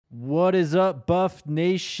What is up, Buff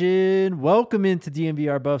Nation? Welcome into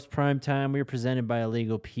DMVR Buffs Primetime. We are presented by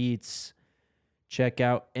Illegal Pete's. Check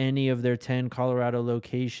out any of their 10 Colorado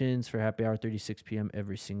locations for happy hour 36 p.m.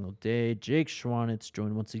 every single day. Jake Schwanitz,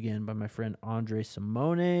 joined once again by my friend Andre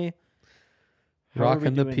Simone.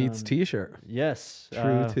 Rocking the Pete's t-shirt. Yes.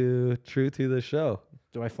 True to the show.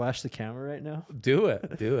 Do I flash the camera right now? Do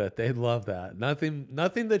it. They'd love that. Nothing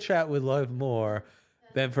the chat would love more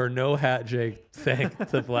than for No Hat Jake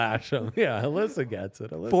to flash them. Yeah, Alyssa gets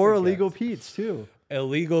it. For Illegal Pete's too.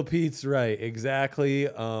 Illegal Pete's, right? Exactly.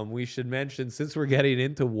 We should mention, since we're getting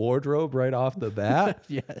into wardrobe right off the bat,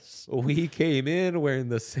 yes, we came in wearing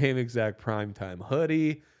the same exact primetime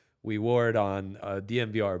hoodie. We wore it on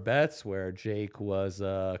DMVR Bets, where Jake was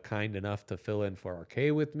kind enough to fill in for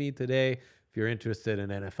RK with me today. If you're interested in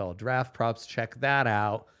NFL draft props, check that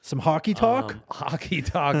out. Some hockey talk? Hockey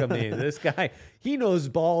talk. I mean, this guy, he knows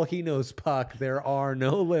ball, he knows puck. There are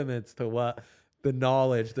no limits to what the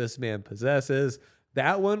knowledge this man possesses.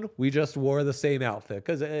 That one, we just wore the same outfit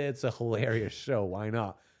because it's a hilarious show. Why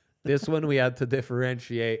not? This one, we had to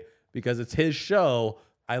differentiate because it's his show.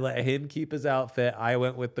 I let him keep his outfit. I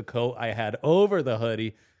went with the coat I had over the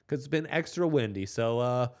hoodie because it's been extra windy.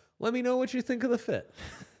 So let me know what you think of the fit.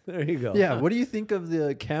 There you go. Yeah, what do you think of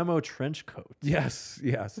the camo trench coat? Yes,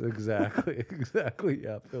 exactly.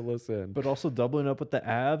 Yeah, fill us in. But also doubling up with the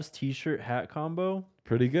abs, t-shirt, hat combo.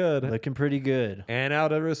 Pretty good. Looking pretty good. And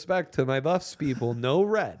out of respect to my Buffs people, no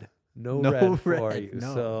red. No red for you.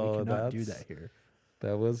 No, so we cannot do that here.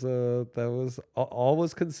 That was all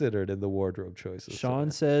was considered in the wardrobe choices. Sean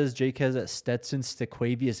says Jake has that Stetson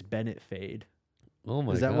Stequavius Bennett fade. Oh my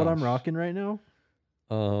god. Is that what I'm rocking right now?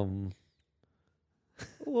 A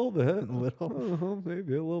little bit. A little?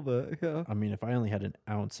 Maybe a little bit, yeah. I mean, if I only had an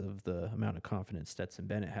ounce of the amount of confidence Stetson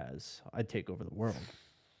Bennett has, I'd take over the world.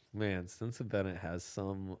 Man, Stetson Bennett has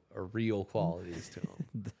some real qualities to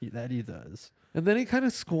him. That he does. And then he kind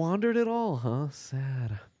of squandered it all, huh?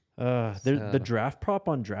 Sad. The draft prop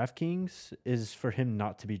on DraftKings is for him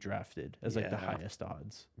not to be drafted as like the Yeah. highest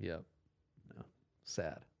odds. Yep. No.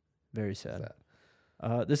 Sad. Very sad.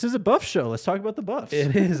 This is a Buff show. Let's talk about the Buffs.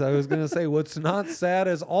 It is. I was going to say, what's not sad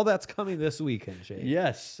is all that's coming this weekend, Jake.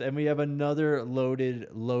 Yes, and we have another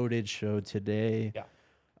loaded show today. Yeah.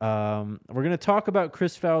 We're going to talk about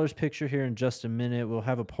Chris Fowler's picture here in just a minute. We'll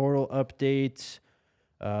have a portal update,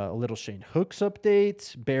 a little Shane Hooks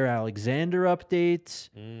update, Bear Alexander update.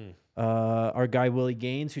 Our guy Willie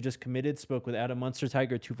Gaines, who just committed, spoke with Adam Munster,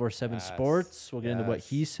 Tiger 247 Sports. We'll get into what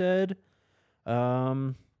he said.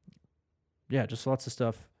 Yeah, just lots of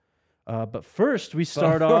stuff. But first, we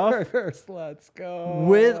start off. First, let's go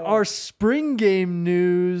with our spring game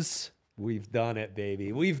news. We've done it,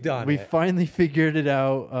 baby. We've done We it. finally figured it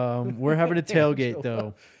out. We're having a tailgate,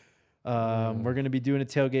 though. We're going to be doing a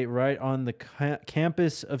tailgate right on the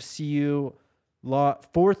campus of CU,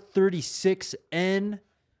 lot 436N,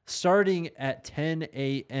 starting at 10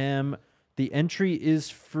 a.m. The entry is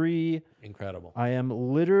free. Incredible. I am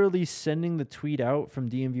literally sending the tweet out from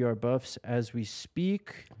DMVR Buffs as we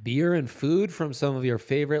speak. Beer and food from some of your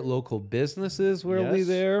favorite local businesses will be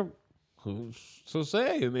there. So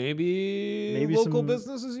say, maybe local some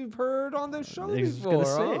businesses you've heard on this show I was before.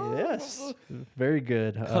 gonna say, yes. Very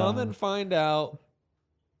good. Come and find out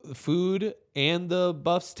the food and the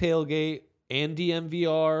Buffs tailgate and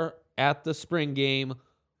DMVR at the spring game.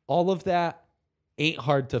 All of that ain't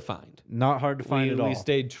hard to find. Not hard to find at all. We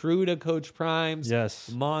stayed true to Coach Prime's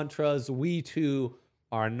mantras. We too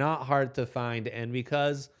are not hard to find. And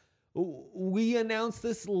because we announced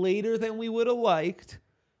this later than we would have liked,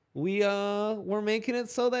 we're making it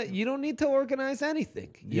so that you don't need to organize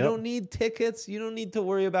anything. You don't need tickets. You don't need to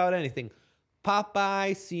worry about anything. Pop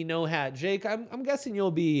by, see No Hat Jake. I'm guessing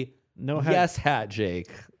you'll be Yes Hat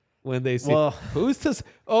Jake when they see. Well, who's this?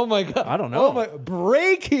 Oh my God. I don't know. Oh my,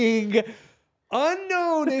 breaking.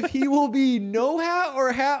 Unknown if he will be no hat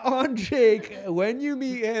or hat on Jake when you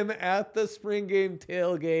meet him at the spring game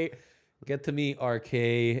tailgate. Get to meet RK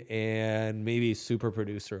and maybe super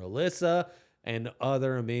producer Alyssa and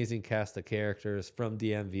other amazing cast of characters from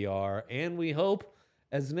DMVR. And we hope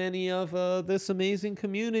as many of this amazing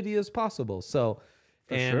community as possible. So,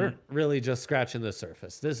 really just scratching the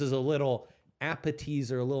surface. This is a little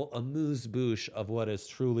appetizer, a little amuse-bouche of what is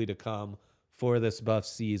truly to come for this Buff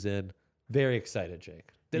season. Very excited,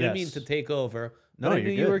 Jake. Didn't mean to take over. No, I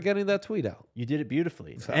knew you were getting that tweet out. You did it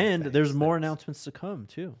beautifully. So, and there's more announcements to come,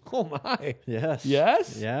 too. Oh, my. Yes.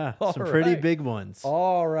 Yes? Yeah. All some pretty right. big ones.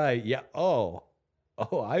 All right. Yeah. Oh,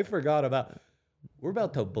 I forgot about. We're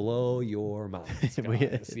about to blow your minds,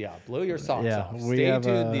 guys. Blow your socks off. Stay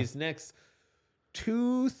tuned. These next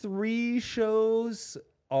 2-3 shows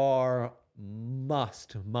are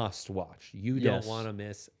must watch. You don't Yes. want to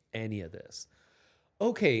miss any of this.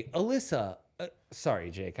 Okay, Alyssa. Sorry,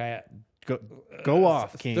 Jake. Go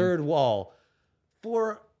off, King. Third wall.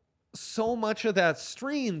 For so much of that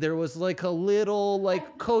stream, there was like a little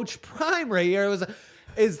like Coach Prime right here. It was,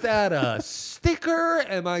 is that a sticker?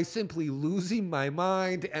 Am I simply losing my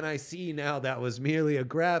mind? And I see now that was merely a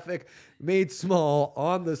graphic made small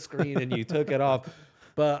on the screen and you took it off.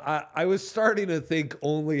 But I was starting to think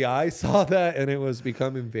only I saw that, and it was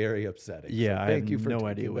becoming very upsetting. Yeah, so I thank have you for no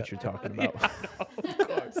idea what that. you're talking about. Of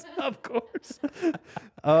course, of course.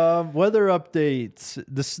 Weather updates.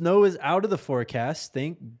 The snow is out of the forecast.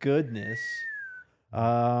 Thank goodness.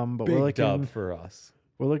 But Big we're dub looking for us.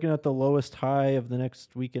 we're looking at the lowest high of the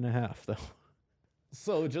next week and a half, though.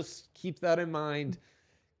 So just keep that in mind.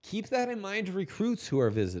 Keep that in mind, recruits who are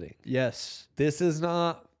visiting. Yes. This is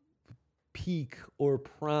not peak or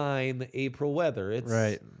prime April weather. It's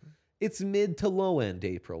Right. It's mid to low end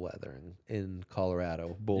April weather in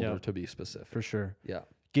Colorado, Boulder Yep. to be specific. For sure. Yeah.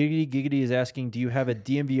 Giggity is asking, do you have a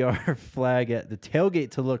DMVR flag at the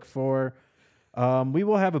tailgate to look for? We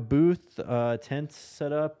will have a booth, tent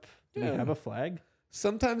set up. Do we Yeah. have a flag?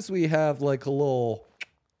 Sometimes we have like a little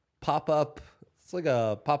pop up. It's like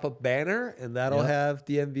a pop up banner, and that'll Yep. have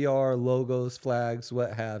DMVR logos, flags,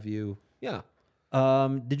 what have you. Yeah.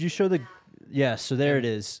 Did you show the? Yeah. So there it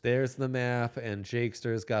is. There's the map, and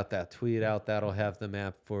Jakester's got that tweet out. That'll have the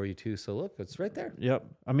map for you too. So look, it's right there. Yep.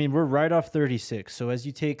 I mean, we're right off 36. So as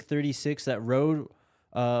you take 36, that road,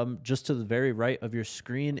 just to the very right of your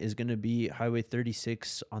screen is going to be Highway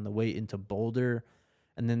 36 on the way into Boulder.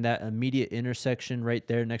 And then that immediate intersection right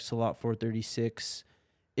there next to Lot 436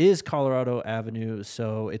 is Colorado Avenue.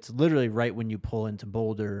 So it's literally right when you pull into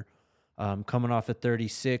Boulder. Coming off at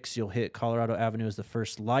 36, you'll hit Colorado Avenue as the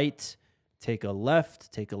first light. Take a left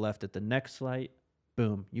at the next light.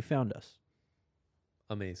 Boom, you found us.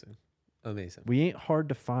 Amazing. Amazing. We ain't hard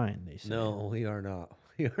to find, they say. No, we are not.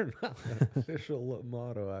 We are not the official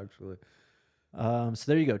motto, actually. So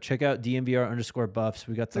there you go. Check out DMVR_buffs.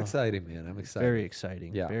 We got It's exciting, man. I'm excited. Very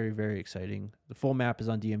exciting. Yeah. Very, very exciting. The full map is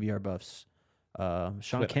on DMVR buffs. Sean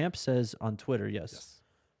Twitter. Camp says on Twitter, yes.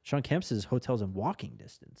 Sean Camp says hotels in walking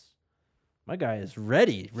distance. My guy is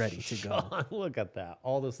ready to go. Sean, look at that.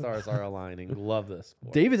 All the stars are aligning. Love this.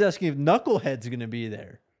 Boy. David's asking if Knucklehead's going to be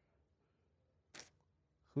there.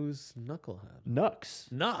 Who's Knucklehead? Nux.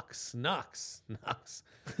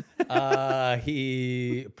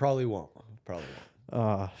 He probably won't.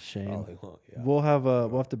 Oh, shame. Probably won't. Yeah. We'll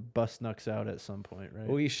have to bust Nux out at some point, right?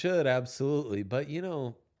 We should absolutely, but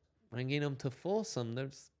bringing him to Folsom,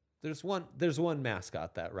 there's one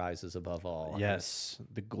mascot that rises above all. Yes,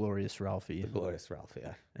 the glorious Ralphie. The glorious Ralph.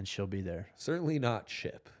 Yeah, And she'll be there. certainly not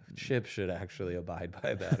Chip. Chip should actually abide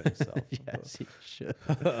by that himself. Yes, he should.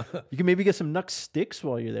 You can maybe get some Nux sticks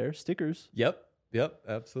while you're there. Stickers. Yep.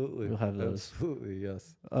 Absolutely. We'll have those. Absolutely.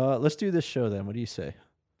 Yes. Let's do this show then. What do you say?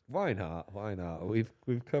 Why not? We've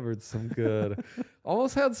covered some good.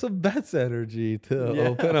 Almost had some bets energy to Yeah,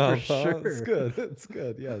 open for up. sure. Huh? It's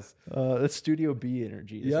good. Yes. That's Studio B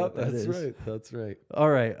energy. Is Yep. what that That's is. right. That's right. All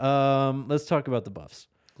right. Let's talk about the buffs.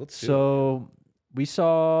 Let's do So we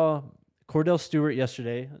saw Cordell Stewart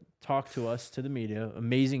yesterday talk to us, to the media.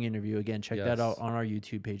 Amazing interview. Again, check that Yes. out on our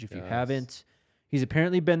YouTube page if you Yes. haven't. He's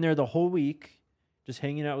apparently been there the whole week, just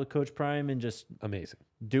hanging out with Coach Prime and just Amazing.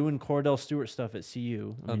 doing Cordell Stewart stuff at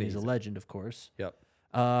CU. I mean, he's a Amazing. legend, of course. Yep.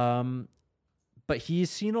 But he's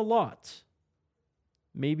seen a lot.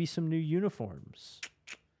 Maybe some new uniforms.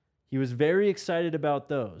 He was very excited about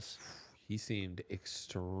those. He seemed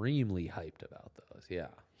extremely hyped about those. Yeah.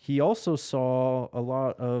 He also saw a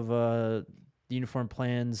lot of the uniform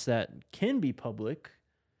plans that can be public.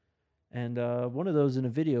 And one of those in a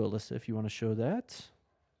video, Alyssa, if you want to show that.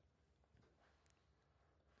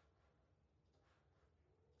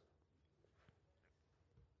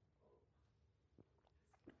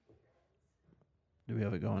 Do we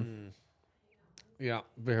have it going? Yeah.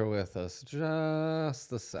 Bear with us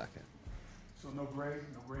just a second. So no Greyhound?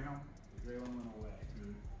 Greyhound went away.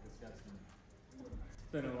 It's got some.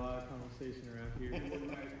 Been a lot of conversation around here.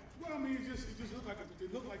 Well, I mean, it just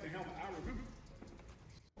looked like the helmet. I remember.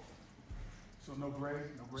 So no Greyhound.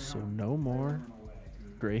 So no more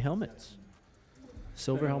gray helmets.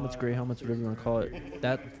 Silver helmets, gray helmets, whatever you want to call it.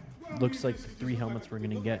 That looks like the 3 helmets we're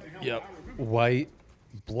going to get. Yep. White,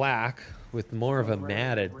 black with more of a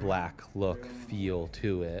matted black look feel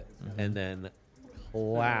to it, and then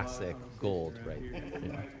classic gold right there.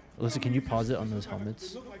 Yeah. Alyssa, can you pause it on those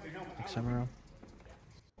helmets next time around?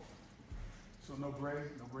 So no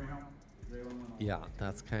Greyhound. Yeah,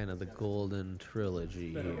 that's kind of the golden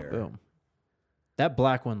trilogy here. Boom. That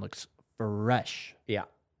black one looks fresh. Yeah.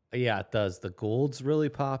 Yeah, it does. The gold's really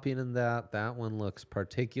popping in that. That one looks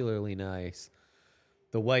particularly nice.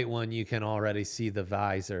 The white one, you can already see the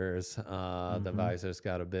visors. The visors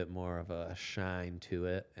got a bit more of a shine to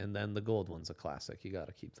it. And then the gold one's a classic. You got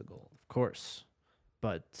to keep the gold. Of course.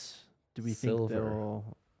 But do we think Silver.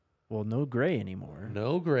 they'll... Well, no gray anymore.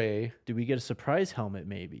 No gray. Do we get a surprise helmet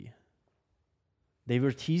maybe? They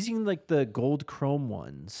were teasing like the gold chrome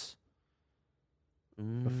ones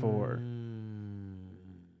before.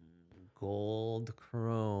 Gold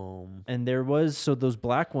chrome. And there was, so those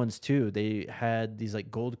black ones too, they had these like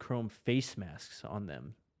gold chrome face masks on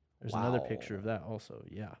them. There's another picture of that also.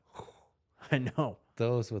 Yeah. I know.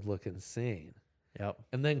 Those would look insane. Yep.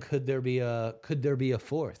 And then could there be a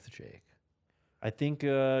fourth, Jake? I think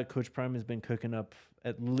Coach Prime has been cooking up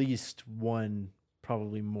at least one,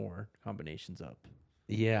 probably more combinations up.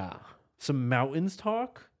 Yeah. Some mountains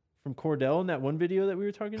talk from Cordell in that one video that we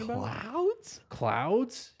were talking about. Clouds?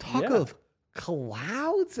 Clouds? Talk Yeah. of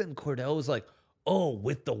clouds, and Cordell was like, "Oh,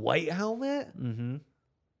 with the white helmet." Mm-hmm.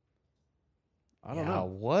 I don't know.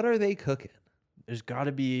 What are they cooking? There's got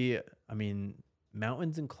to be, I mean,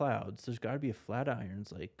 mountains and clouds. There's got to be a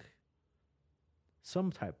Flatirons, like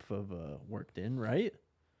some type of worked in, right?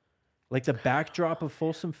 Like the backdrop of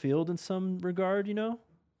Folsom Field in some regard, you know?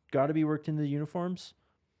 Got to be worked into the uniforms.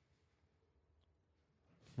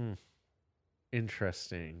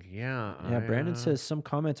 Interesting. Yeah. Yeah, Brandon says some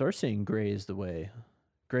comments are saying gray is the way.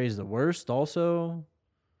 Gray is the worst also.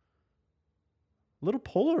 A little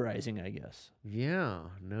polarizing, I guess. Yeah.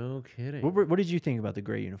 No kidding. What did you think about the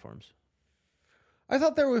gray uniforms? I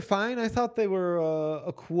thought they were fine. I thought they were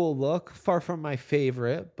a cool look. Far from my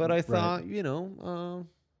favorite, but I thought,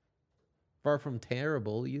 far from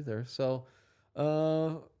terrible either. So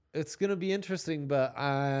it's going to be interesting, but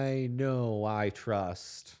I know I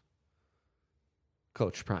trust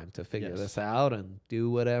Coach Prime to figure this out and do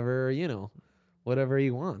whatever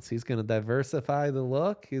he wants. He's going to diversify the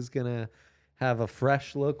look. He's going to have a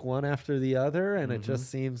fresh look one after the other, and it just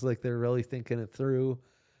seems like they're really thinking it through.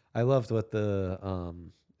 I loved what the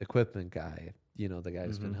equipment guy, the guy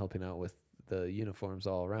who's been helping out with the uniforms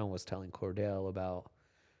all around, was telling Cordell about,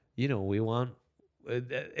 we want,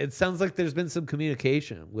 it sounds like there's been some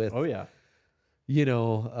communication with,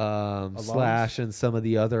 Slash and some of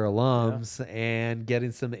the other alums and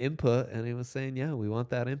getting some input. And he was saying, we want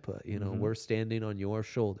that input. We're standing on your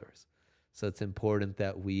shoulders. So it's important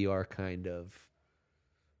that we are kind of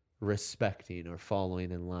respecting or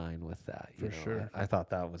following in line with that. Sure. I thought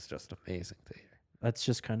that was just amazing to hear. That's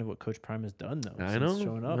just kind of what Coach Prime has done, though. I since know,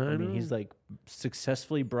 showing up. I mean, he's like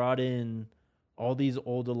successfully brought in all these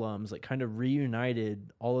old alums, like kind of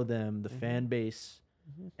reunited all of them, the fan base,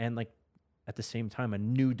 and like at the same time, a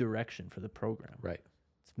new direction for the program. Right.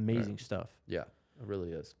 It's amazing stuff. Yeah, it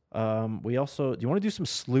really is. We also, do you want to do some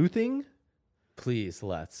sleuthing? Please,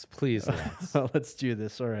 let's. Let's do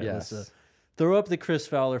this. All right. Yes. Let's throw up the Chris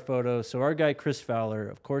Fowler photo. So our guy, Chris Fowler,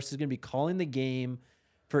 of course, is going to be calling the game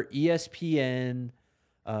for ESPN.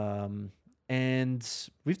 And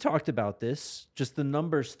we've talked about this, just the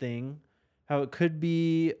numbers thing, how it could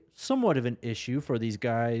be somewhat of an issue for these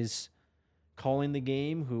guys calling the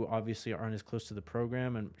game who obviously aren't as close to the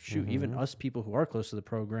program. And shoot, even us people who are close to the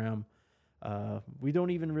program, we don't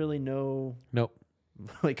even really know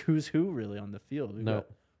like who's who really on the field. We've got,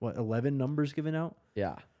 11 numbers given out?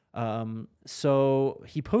 Yeah. So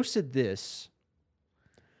he posted this,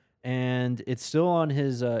 and it's still on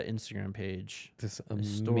his Instagram page. This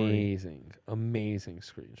amazing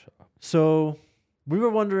screenshot. So we were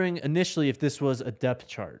wondering initially if this was a depth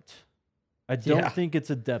chart. I don't think it's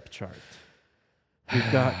a depth chart.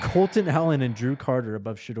 We've got Colton Allen and Drew Carter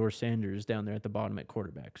above Shador Sanders down there at the bottom at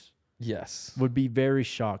quarterbacks. Yes. Would be very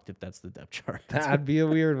shocked if that's the depth chart. That'd be a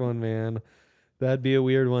weird one, man. That'd be a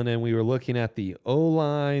weird one. And we were looking at the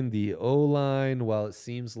O-line. The O-line, while it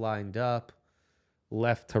seems lined up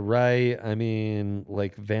left to right, I mean,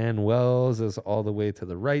 like Van Wells is all the way to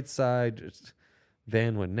the right side. Just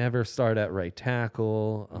Van would never start at right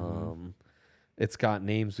tackle. It's got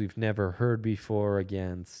names we've never heard before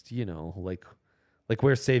against, like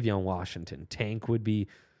where's Savion Washington? Tank would be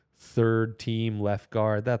third team left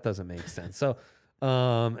guard. That doesn't make sense. So,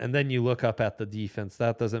 and then you look up at the defense.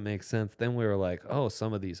 That doesn't make sense. Then we were like, oh,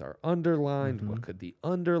 some of these are underlined. What could the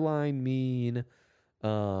underline mean?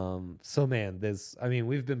 So man,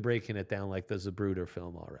 we've been breaking it down like the Zapruder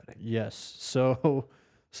film already. Yes. So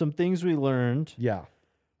some things we learned. Yeah.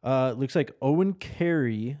 It looks like Owen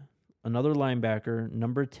Carey, another linebacker,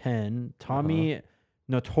 number 10. Tommy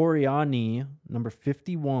Notoriani, number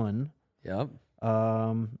 51. Yep.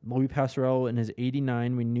 Louis Passerelle in his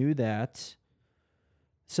 89. We knew that.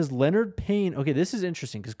 says Leonard Payne. Okay, this is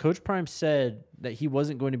interesting because Coach Prime said that he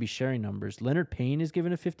wasn't going to be sharing numbers. Leonard Payne is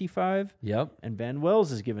given a 55. Yep. And Van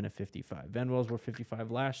Wells is given a 55. Van Wells were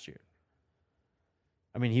 55 last year.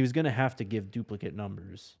 I mean, he was going to have to give duplicate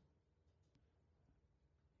numbers.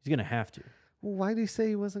 He's going to have to. Well, why did he say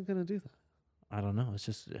he wasn't going to do that? I don't know. It's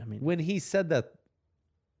just, I mean. When he said that,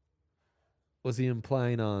 was he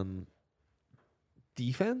implying on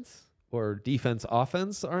defense? Or defense,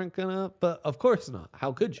 offense aren't going to? But of course not.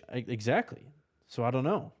 How could you? Exactly. So I don't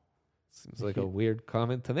know. Seems like a weird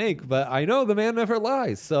comment to make, but I know the man never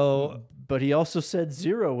lies. So, But he also said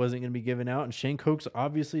 0 wasn't going to be given out, and Shane Cokes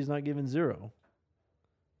obviously is not given 0.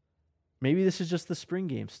 Maybe this is just the spring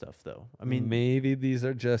game stuff, though. I mean, maybe these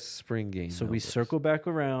are just spring games. So we circle back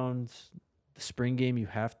around. The spring game, you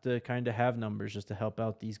have to kind of have numbers just to help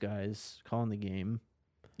out these guys calling the game.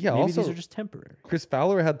 Yeah, Maybe also, these are just temporary. Chris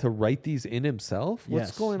Fowler had to write these in himself? What's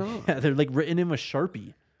Yes. going on? Yeah, they're like written in with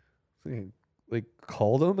Sharpie. Like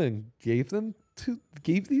called him and gave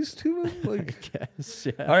these to him? Like, I guess,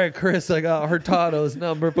 yeah. all right, Chris, I got Hurtado's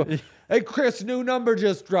number. But hey, Chris, new number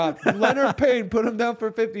just dropped. Leonard Payne, put him down for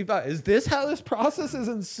 55. Is this how this process is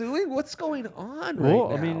ensuing? What's going on Well, right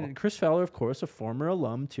now? I mean, Chris Fowler, of course, a former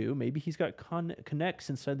alum, too. Maybe he's got connects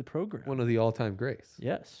inside the program. One of the all-time greats.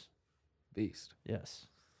 Yes. Beast. Yes.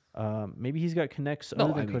 Maybe he's got connects No,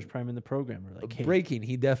 other than I Coach mean, Prime in the program. Or like, hey, Breaking,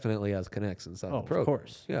 he definitely has connects inside oh, the program. of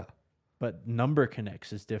course. Yeah. But number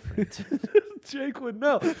connects is different. Jake would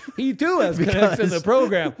know. He too has connects in the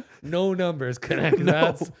program. No numbers connect.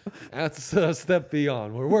 No. That's a step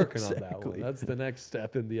beyond. We're working on that one. Exactly. That's the next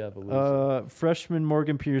step in the evolution. Freshman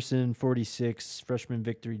Morgan Pearson, 46. Freshman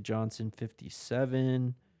Victory Johnson,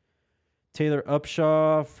 57. Taylor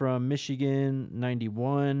Upshaw from Michigan,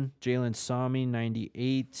 91. Jalen Sami,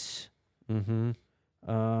 98.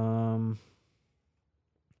 Mm-hmm.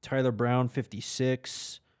 Tyler Brown,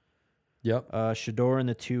 56. Yep. Shador in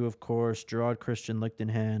the 2, of course. Gerard Christian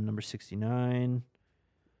Lichtenhan, number 69.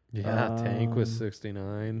 Yeah, Tank was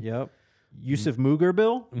 69. Yep. Yusuf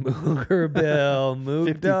Mugerbill. Moogerbill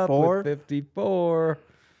moved up 54. with 54.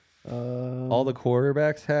 All the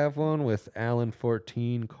quarterbacks have one with Allen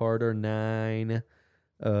 14, Carter 9,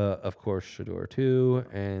 of course Shador 2,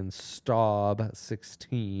 and Staub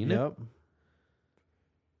 16. Yep.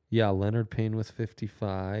 Yeah, Leonard Payne with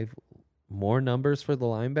 55. More numbers for the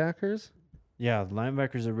linebackers? Yeah, the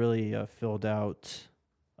linebackers are really filled out.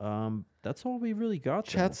 That's all we really got.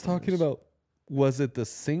 Chat's talking about, was it the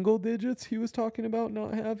single digits he was talking about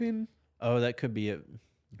not having? Oh, that could be it.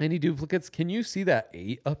 Any duplicates? Can you see that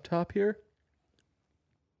 8 up top here?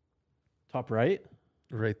 Top right?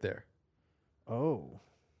 Right there. Oh.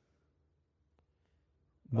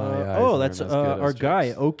 My eyes oh, aren't that's as good our as guy,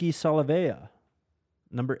 Jake's. Oki Salavea,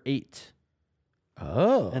 number 8.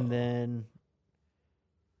 Oh. And then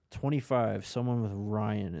 25, someone with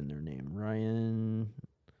Ryan in their name. Ryan.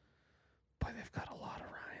 Boy, they've got a lot of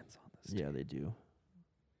Ryans on this team. Yeah, they do.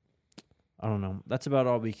 I don't know. That's about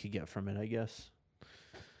all we could get from it, I guess.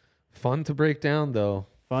 Fun to break down, though.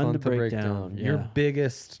 Fun to break down. Your yeah.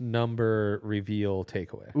 biggest number reveal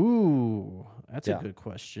takeaway. Ooh, that's Yeah. a good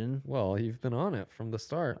question. Well, you've been on it from the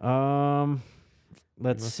start.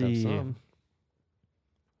 Let's must have see. some.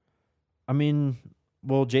 I mean,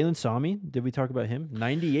 well, Jalen Sami, did we talk about him?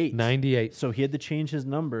 98. 98. So he had to change his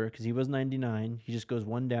number because he was 99. He just goes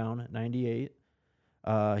one down at 98.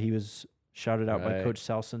 He was shouted out by Right. Coach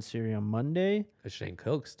Sal Sanseri on Monday Shane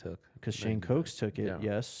Cokes took. because Shane 99. Cokes took it. Yeah.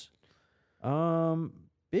 Yes.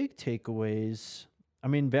 Big takeaways. I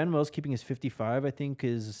mean, Van Wells keeping his 55, I think,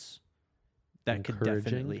 is that could Encouraging.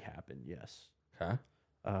 definitely happen. Yes. Okay.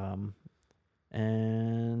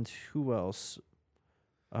 And who else?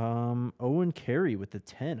 Owen Carey with the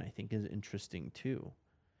 10, I think, is interesting too.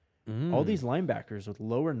 All these linebackers with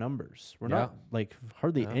lower numbers. We're not like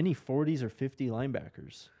hardly Yeah. any 40s or 50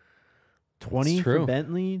 linebackers. 20 for true.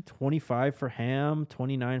 Bentley, 25 for Ham,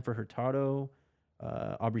 29 for Hurtado.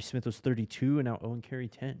 Aubrey Smith was 32, and now Owen Carey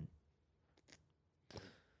 10.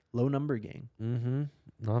 Low number gang. Mm-hmm.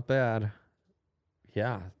 Not bad.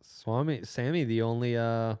 Yeah. Sammy, the only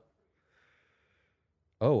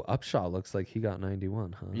Upshaw looks like he got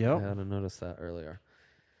 91, huh? Yep. I hadn't noticed that earlier.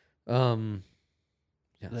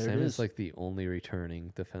 Yeah, There it Sammy's is. like the only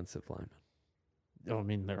returning defensive lineman. Oh, I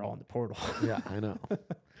mean, they're all in the portal. Yeah, I know.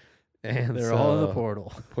 And They're all in the so,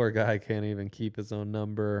 portal. Poor guy can't even keep his own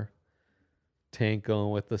number. Tank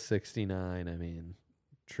going with the 69. I mean,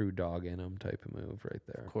 true dog in him type of move right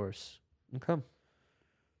there. Of course. Okay.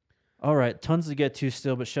 All right, tons to get to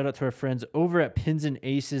still, but shout out to our friends over at Pins and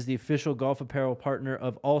Aces, the official golf apparel partner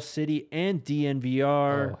of All City and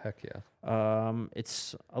DNVR. Oh, heck yeah.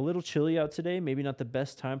 It's a little chilly out today. Maybe not the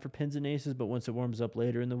best time for Pins and Aces, but once it warms up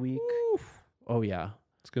later in the week, oh yeah,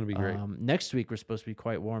 It's going to be great. Next week we're supposed to be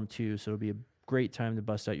quite warm too, so it'll be a great time to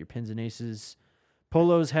bust out your Pins and Aces,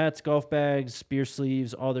 polos, hats, golf bags, spear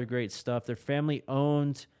sleeves, all their great stuff. They're family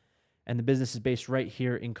owned, and the business is based right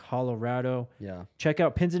here in Colorado. Yeah. Check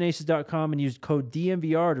out pinsandaces.com and use code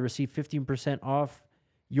DMVR to receive 15% off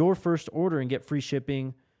your first order and get free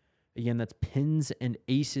shipping. Again, that's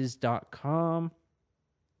pinsandaces.com.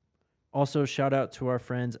 Also, shout out to our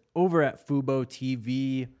friends over at Fubo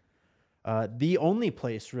TV. The only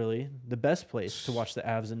place, really, the best place to watch the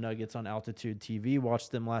Avs and Nuggets on Altitude TV.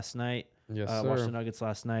 Watched them last night. Yes, Watched sir. the Nuggets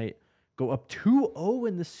last night. Go up 2-0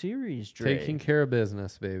 in the series, Dre. Taking care of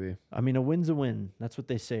business, baby. I mean, a win's a win. That's what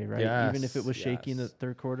they say, right? Even if it was Yes, shaky in the yes.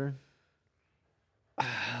 third quarter.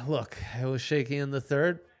 Look, it was shaky in the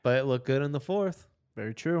third, but it looked good in the fourth.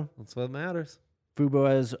 Very true. That's what matters. Fubo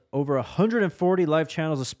has over 140 live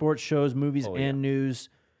channels of sports shows, movies, Oh, and news.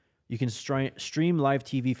 You can stream live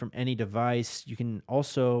TV from any device. You can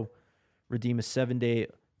also redeem a 7-day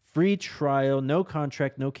free trial. No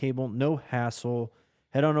contract, no cable, no hassle.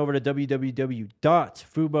 Head on over to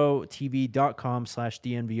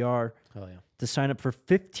www.fubotv.com/DNVR Oh, yeah. to sign up for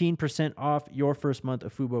 15% off your first month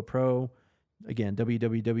of Fubo Pro. Again,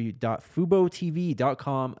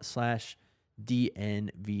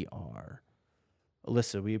 www.fubotv.com/DNVR.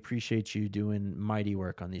 Alyssa, we appreciate you doing mighty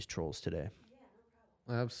work on these trolls today.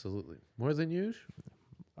 Absolutely. More than usual.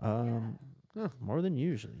 More than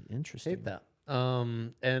usually. Interesting. Hate that.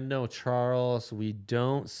 And no, Charles, we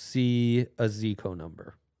don't see a Zico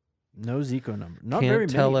number. No Zico number. Not very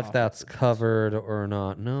Can't many tell if that's offensive ones. covered or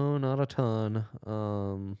not. No, not a ton.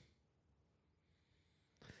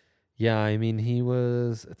 Yeah, I mean,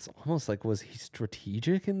 it's almost like, was he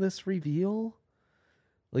strategic in this reveal?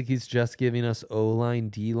 Like he's just giving us O-line,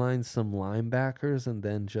 D-line, some linebackers, and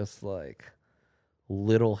then just like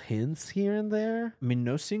little hints here and there. I mean,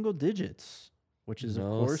 no single digits, which is, No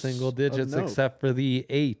of course, single of digits note. except for the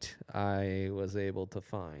 8 I was able to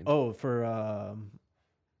find. Oh, for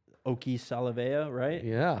Oki Salavea, right?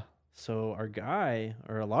 Yeah. So our guy,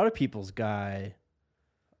 or a lot of people's guy,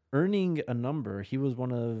 earning a number. He was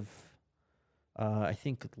one of, I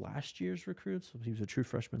think, last year's recruits. He was a true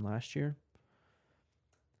freshman last year.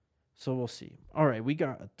 So we'll see. All right, we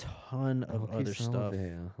got a ton of Oki other stuff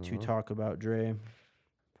Salavea, to huh? talk about, Dre.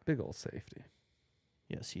 Big old safety.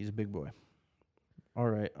 Yes, he's a big boy. All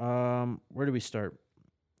right, where do we start?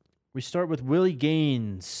 We start with Willie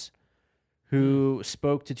Gaines, who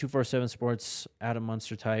spoke to 247 Sports, Adam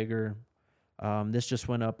Munster Tiger. This just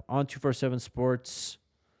went up on 247 Sports,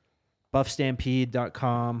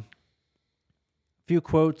 buffstampede.com. A few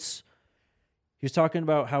quotes. He was talking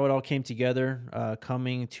about how it all came together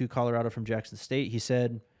coming to Colorado from Jackson State. He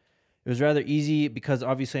said, it was rather easy because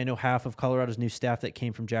obviously I know half of Colorado's new staff that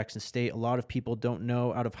came from Jackson State. A lot of people don't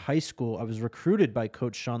know out of high school, I was recruited by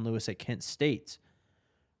Coach Sean Lewis at Kent State.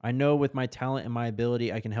 I know with my talent and my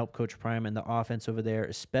ability, I can help Coach Prime and the offense over there,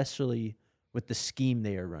 especially with the scheme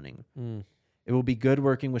they are running. It will be good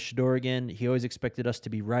working with Shador again. He always expected us to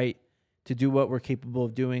be right, to do what we're capable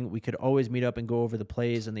of doing. We could always meet up and go over the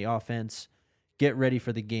plays and the offense, get ready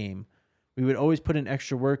for the game. We would always put in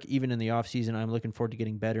extra work, even in the offseason. I'm looking forward to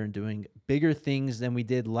getting better and doing bigger things than we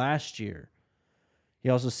did last year. He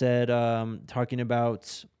also said, talking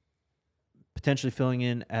about potentially filling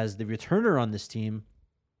in as the returner on this team,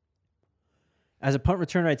 as a punt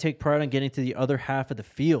returner, I take pride on getting to the other half of the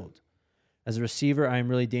field. As a receiver, I am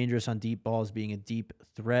really dangerous on deep balls, being a deep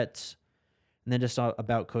threat. And then just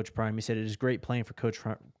about Coach Prime, he said, it is great playing for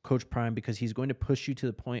Coach Prime because he's going to push you to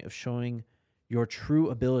the point of showing your true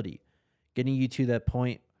ability, getting you to that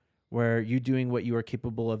point where you're doing what you are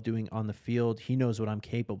capable of doing on the field. He knows what I'm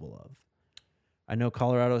capable of. I know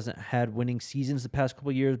Colorado hasn't had winning seasons the past couple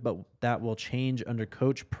of years, but that will change under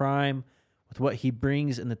Coach Prime with what he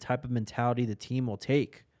brings and the type of mentality the team will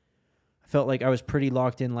take. I felt like I was pretty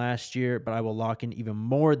locked in last year, but I will lock in even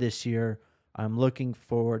more this year. I'm looking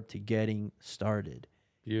forward to getting started.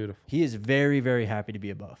 Beautiful. He is very, very happy to be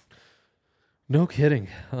a Buff. No kidding.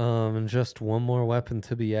 And just one more weapon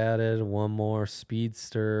to be added, one more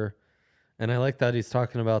speedster. And I like that he's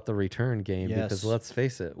talking about the return game because let's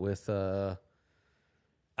face it, with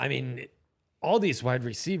all these wide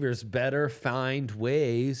receivers better find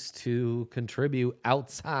ways to contribute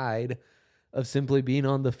outside of simply being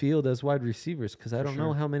on the field as wide receivers, because I don't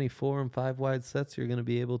know how many 4 and 5 wide sets you're going to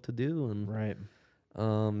be able to do. And Right.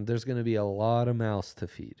 there's going to be a lot of mouths to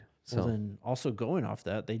feed. So Well, then also going off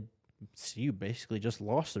that, they CU basically just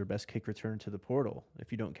lost their best kick return to the portal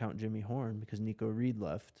if you don't count Jimmy Horn because Nico Reed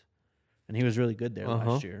left. And he was really good there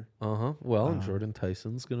last year. Well, and Jordan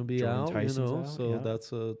Tyson's going to be Jordan out, Tyson's out, so yeah.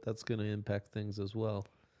 that's going to impact things as well.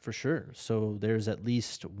 For sure. So there's at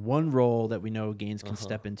least one role that we know Gaines can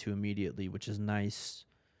step into immediately, which is nice.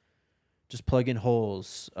 Just plug in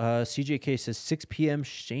holes. CJK says 6 p.m.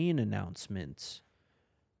 Shane announcement.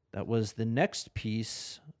 That was the next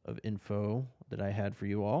piece of info that I had for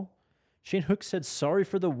you all. Shane Hook said sorry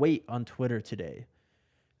for the wait on Twitter today.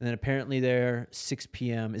 And then apparently there, 6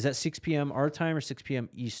 p.m. Is that 6 p.m. our time or 6 p.m.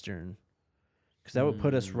 Eastern? Because that would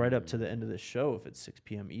put us right up to the end of the show if it's 6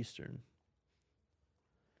 p.m. Eastern.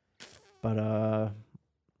 But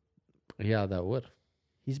yeah, that would.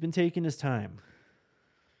 He's been taking his time.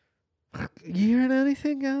 You hearing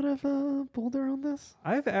anything out of Boulder on this?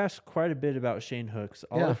 I've asked quite a bit about Shane Hooks.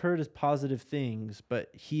 All I've heard is positive things, but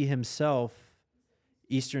he himself,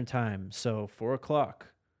 Eastern time, so 4 o'clock.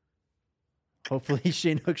 Hopefully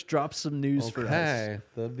Shane Hooks drops some news for us. Okay,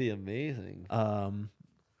 that'd be amazing.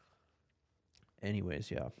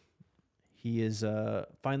 Anyways, yeah. He is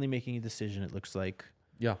finally making a decision, it looks like.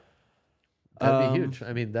 Yeah. That'd be huge.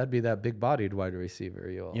 I mean, that'd be that big-bodied wide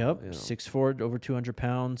receiver. Yep, you know. 6'4", over 200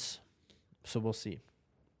 pounds. So we'll see.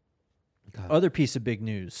 God. Other piece of big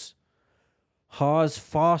news. Haas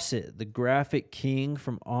Fawcett, the graphic king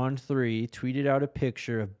from On3, tweeted out a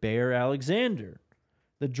picture of Bear Alexander,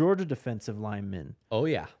 the Georgia defensive lineman. Oh,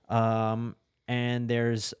 yeah. And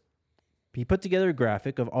he put together a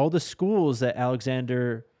graphic of all the schools that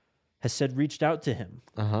Alexander has said reached out to him.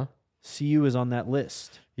 CU is on that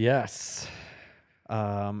list. Yes.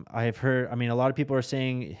 I've heard, a lot of people are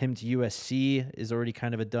saying him to USC is already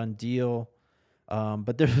kind of a done deal.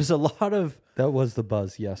 But there was a lot of... That was the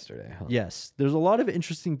buzz yesterday, huh? Yes. There's a lot of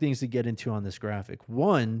interesting things to get into on this graphic.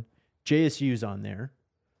 One, JSU's on there.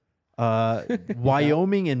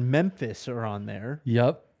 Wyoming and Memphis are on there.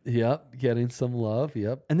 Yep. Getting some love.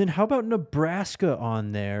 Yep. And then how about Nebraska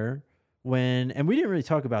on there and we didn't really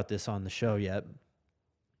talk about this on the show yet,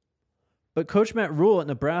 but Coach Matt Rule at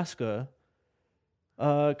Nebraska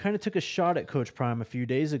kind of took a shot at Coach Prime a few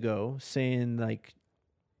days ago, saying, like,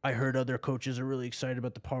 I heard other coaches are really excited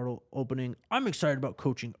about the portal opening. I'm excited about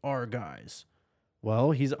coaching our guys. Well,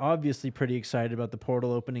 he's obviously pretty excited about the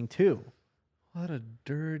portal opening too. What a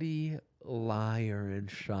dirty liar and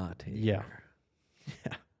shot here.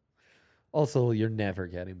 Yeah. Also, you're never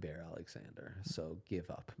getting Bear Alexander, so give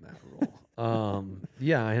up, Matt Rule.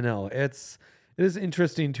 Yeah, I know. It is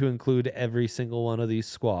interesting to include every single one of these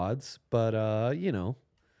squads, but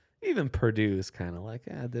even Purdue's kind of like,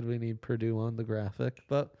 did we need Purdue on the graphic?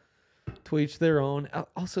 But to each their own.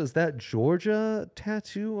 Also, is that Georgia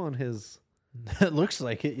tattoo on his It looks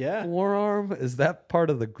like it, yeah. forearm? Is that part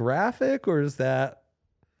of the graphic, or is that...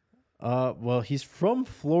 Well, he's from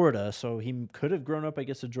Florida, so he could have grown up, I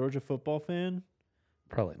guess, a Georgia football fan.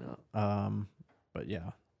 Probably not. But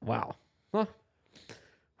yeah. Wow. Huh.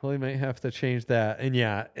 Well, we might have to change that. And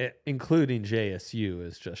yeah, including JSU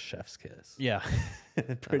is just chef's kiss. Yeah.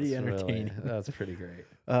 Pretty entertaining. That's pretty great.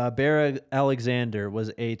 Bear Alexander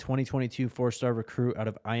was a 2022 4-star recruit out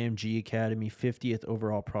of IMG Academy, 50th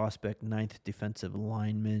overall prospect, 9th defensive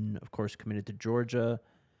lineman, of course, committed to Georgia,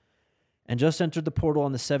 and just entered the portal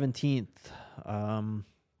on the 17th. If I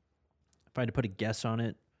had to put a guess on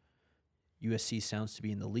it, USC sounds to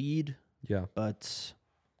be in the lead. Yeah. But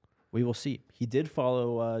we will see. He did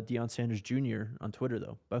follow Deion Sanders Jr. on Twitter,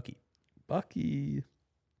 though. Bucky.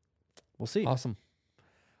 We'll see. Awesome.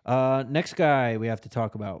 Next guy we have to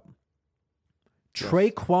talk about.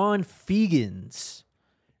 Traquan Fegans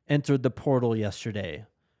entered the portal yesterday.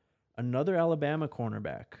 Another Alabama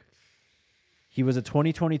cornerback. He was a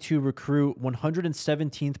 2022 recruit,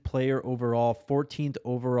 117th player overall, 14th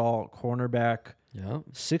overall cornerback. Yeah.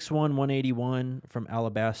 6'1", 181 from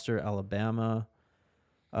Alabaster, Alabama.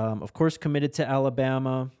 Of course, committed to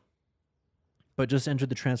Alabama, but just entered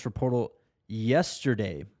the transfer portal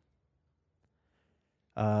yesterday.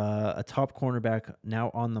 A top cornerback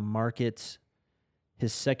now on the market.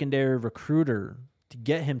 His secondary recruiter to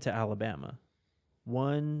get him to Alabama,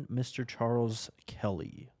 one Mr. Charles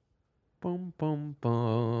Kelly. Boom, boom,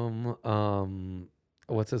 boom.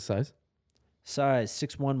 What's his size? Size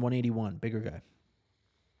 6'1", 181. Bigger guy.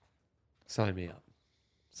 Sign me up.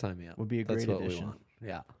 Would be a great That's what addition. we want.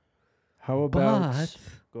 Yeah. How about... But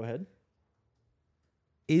Go ahead.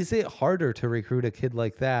 is it harder to recruit a kid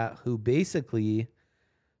like that who basically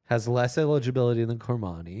has less eligibility than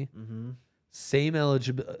Cormani, same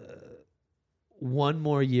eligibility, one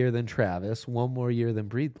more year than Travis, one more year than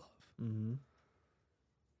Breedlove?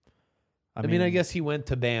 I mean, I guess he went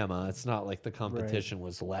to Bama. It's not like the competition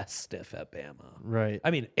was less stiff at Bama. Right.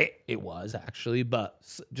 I mean, it was actually, but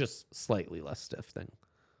just slightly less stiff than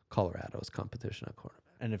Colorado's competition at quarterback.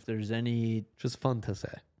 And if there's any, Just fun to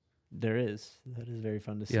say. there is. That is very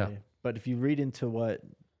fun to say. Yeah. But if you read into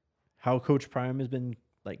how Coach Prime has been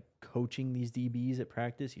like coaching these DBs at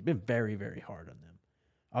practice, he's been very, very hard on them.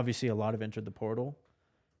 Obviously, a lot have entered the portal.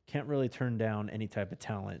 Can't really turn down any type of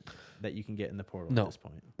talent that you can get in the portal at this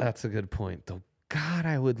point. That's a good point, though. God,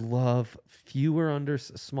 I would love fewer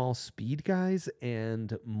small speed guys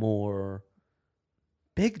and more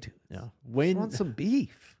big dudes. Yeah. Wayne wants some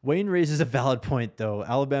beef. Wayne raises a valid point, though.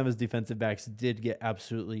 Alabama's defensive backs did get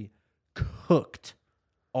absolutely cooked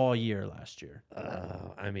all year last year.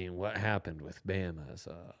 I mean, what happened with Bama is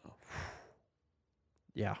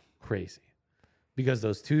Yeah. crazy. Because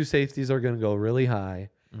those two safeties are going to go really high.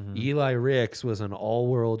 Mm-hmm. Eli Ricks was an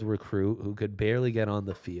all-world recruit who could barely get on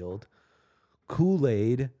the field.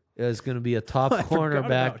 Kool-Aid is going to be a top I forgot about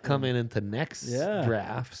cornerback him. coming into next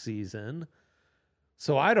draft season.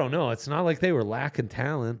 So I don't know. It's not like they were lacking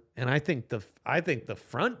talent, and I think the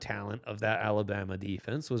front talent of that Alabama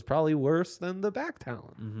defense was probably worse than the back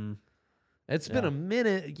talent. Mm-hmm. It's been a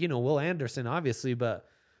minute, Will Anderson obviously, but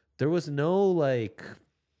there was no like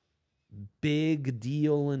big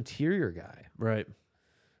deal interior guy. Right.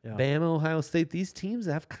 Yeah. Bama, Ohio State, these teams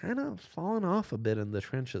have kind of fallen off a bit in the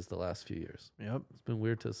trenches the last few years. Yep. It's been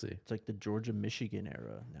weird to see. It's like the Georgia Michigan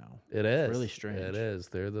era now. It is really strange. It is.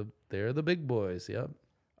 They're the big boys. Yep.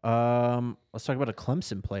 Let's talk about a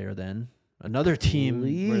Clemson player then. Another team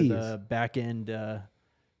where the back end has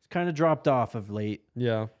kind of dropped off of late.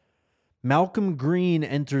 Yeah. Malcolm Green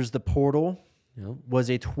enters the portal. Yep. Was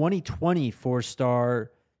a 2020 four-star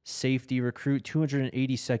safety recruit,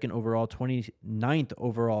 282nd overall, 29th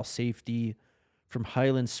overall safety from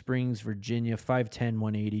Highland Springs, Virginia, 5'10",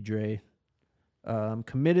 180, Dre.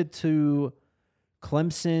 Committed to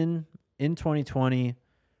Clemson in 2020,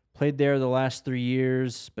 played there the last 3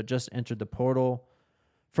 years, but just entered the portal.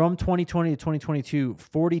 From 2020 to 2022,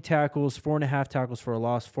 40 tackles, 4.5 tackles for a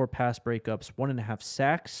loss, 4 pass breakups, 1.5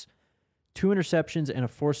 sacks, 2 interceptions, and a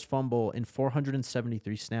forced fumble in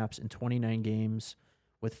 473 snaps in 29 games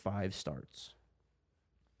with 5 starts.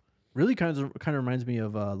 Really kind of reminds me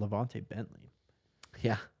of Levante Bentley.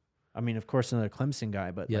 Yeah. I mean, of course, another Clemson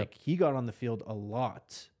guy, but Yep. like he got on the field a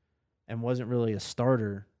lot and wasn't really a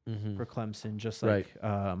starter Mm-hmm. for Clemson, just like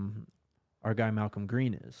our guy Malcolm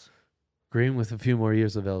Green is. Green with a few more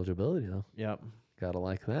years of eligibility, though. Yep. Gotta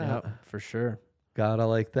like that. Yep, for sure. Gotta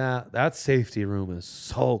like that. That safety room is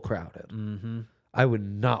so crowded. Mm-hmm. I would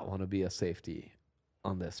not want to be a safety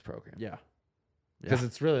on this program. Yeah. Because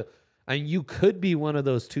it's really, you could be one of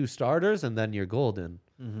those 2 starters and then you're golden.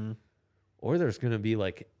 Mm-hmm. Or there's going to be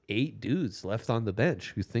like 8 dudes left on the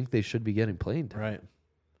bench who think they should be getting playing time. Right.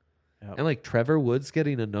 Yep. And like Trevor Woods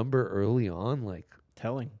getting a number early on, like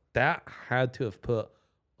Telling. that had to have put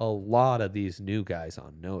a lot of these new guys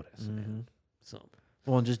on notice. Man. So,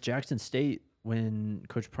 Well, and just Jackson State, when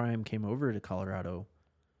Coach Prime came over to Colorado,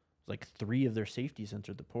 like 3 of their safeties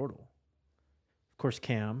entered the portal. Of course,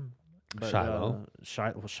 Cam. But, Shiloh.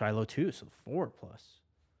 Shiloh too, so 4+.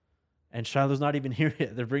 And Shiloh's not even here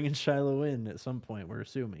yet. They're bringing Shiloh in at some point, we're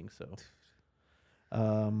assuming. So,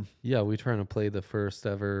 yeah, we trying to play the first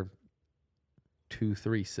ever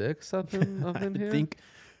 2-3-6 up in here. I think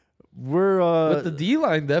we're with the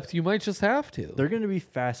D-line depth, you might just have to. they're going to be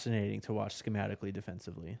fascinating to watch schematically,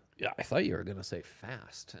 defensively. Yeah, I thought you were gonna say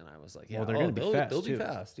fast, and I was like, yeah, Well, they're gonna be fast, They'll be too.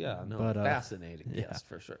 fast. Yeah, no, But, fascinating. yeah. Yes,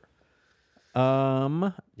 for sure.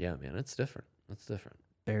 Yeah, man, it's different. It's different.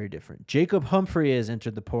 very different. Jacob Humphrey has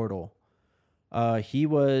entered the portal. He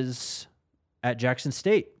was at Jackson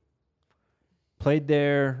State. Played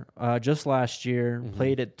there just last year. Mhm.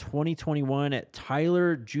 Played at 2021 at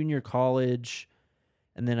Tyler Junior College.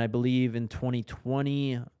 And then I believe in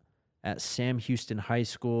 2020 at Sam Houston High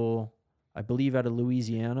School. I believe out of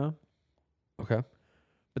Louisiana. Okay.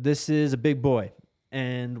 But this is a big boy.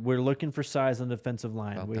 And we're looking for size on the defensive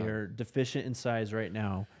line. About We that. are deficient in size right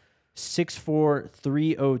now. 6'4",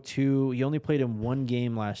 302. He only played in 1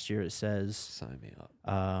 game last year, it says. Sign me up.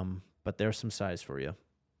 But there's some size for you.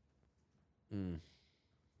 Mm.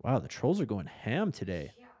 Wow, the trolls are going ham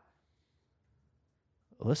today.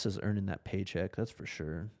 Alyssa's earning that paycheck, that's for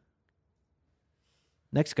sure.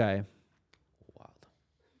 Next guy, Wild.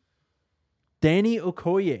 Danny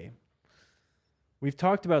Okoye. We've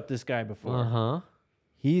talked about this guy before. Uh-huh.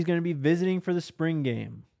 He's going to be visiting for the spring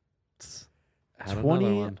game.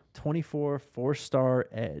 2024 4-star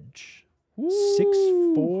edge.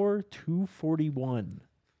 6'4", 241.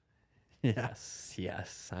 Yes,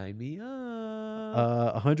 sign me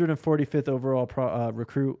up. 145th overall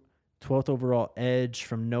recruit, 12th overall edge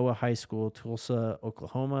from Noah High School, Tulsa,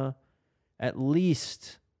 Oklahoma. At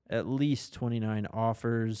least 29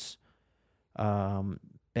 offers.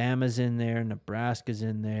 Bama's in there, Nebraska's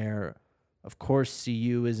in there. Of course,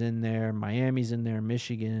 CU is in there. Miami's in there,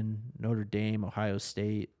 Michigan, Notre Dame, Ohio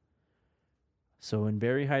State. So in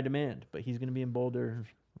very high demand, but he's going to be in Boulder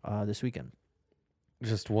this weekend.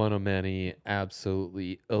 Just one of many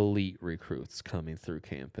absolutely elite recruits coming through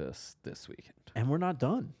campus this weekend. And we're not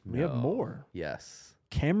done. We have more. Yes.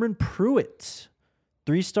 Cameron Pruitt,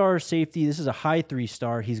 3-star safety. This is a high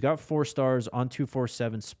 3-star. He's got 4 stars on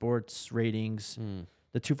 247 Sports ratings.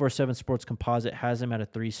 The 247 Sports composite has him at a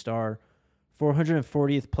 3-star.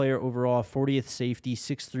 440th player overall, 40th safety,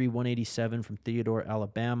 6'3", 187 from Theodore,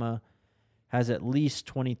 Alabama. Has at least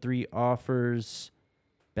 23 offers.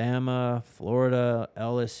 Bama, Florida,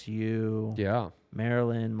 LSU,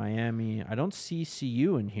 Maryland, Miami. I don't see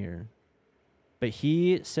CU in here, but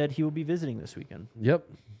he said he will be visiting this weekend. Yep.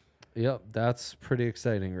 That's pretty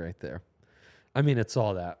exciting right there. I mean, it's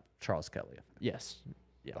all that Charles Kelly. Yes.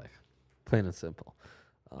 Yeah. Like, plain and simple.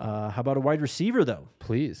 How about a wide receiver, though?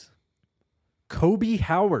 Please. Kobe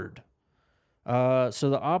Howard. So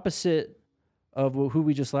the opposite of who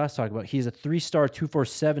we just last talked about. He's a 3-star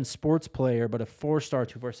 247 sports player, but a 4-star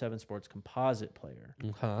 247 sports composite player.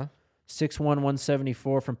 6'1",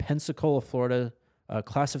 174 from Pensacola, Florida,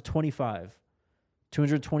 class of 25.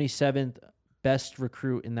 227th best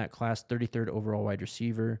recruit in that class, 33rd overall wide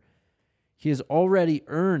receiver. He has already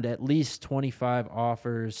earned at least 25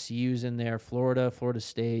 offers. CU's in there, Florida, Florida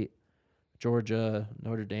State, Georgia,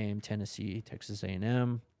 Notre Dame, Tennessee, Texas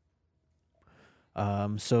A&M.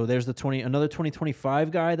 So there's another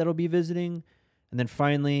 2025 guy that'll be visiting. And then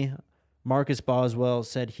finally, Marcus Boswell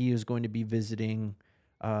said he is going to be visiting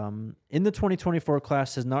in the 2024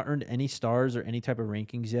 class, has not earned any stars or any type of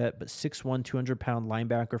rankings yet, but 6'1", 200-pound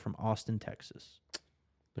linebacker from Austin, Texas.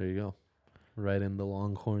 There you go. Right in the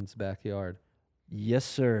Longhorns' backyard. Yes,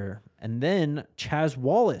 sir. And then Chaz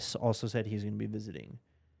Wallace also said he's going to be visiting.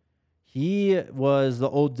 He was the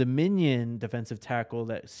Old Dominion defensive tackle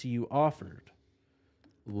that CU offered.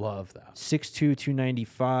 Love that. 6'2",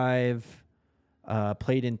 295.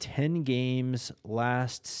 Played in 10 games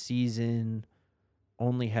last season.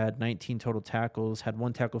 Only had 19 total tackles. Had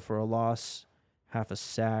 1 tackle for a loss, half a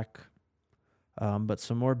sack. But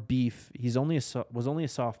some more beef. He's was only a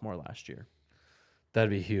sophomore last year. That'd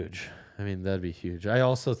be huge. I mean, that'd be huge. I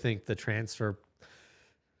also think the transfer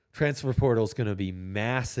portal is going to be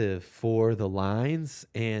massive for the lines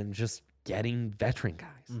and just getting veteran guys.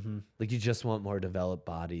 Mm-hmm. Like, you just want more developed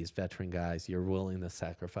bodies, veteran guys. You're willing to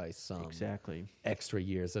sacrifice some extra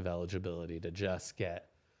years of eligibility to just get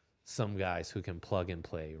some guys who can plug and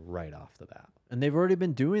play right off the bat. And they've already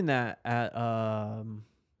been doing that at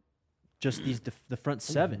just the front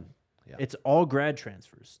 7. Yeah. It's all grad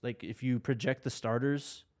transfers. Like, if you project the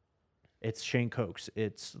starters, it's Shane Cokes,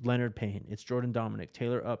 it's Leonard Payne, it's Jordan Dominic,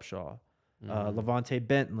 Taylor Upshaw, Levante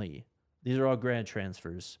Bentley. These are all grad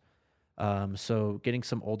transfers. So getting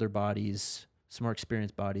some older bodies, some more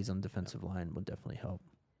experienced bodies on the defensive line would definitely help.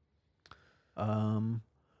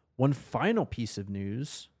 One final piece of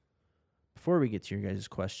news before we get to your guys'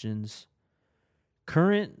 questions.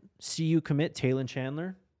 Current CU commit Taylon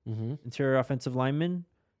Chandler, interior offensive lineman,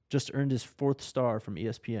 just earned his 4th star from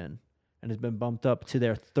ESPN and has been bumped up to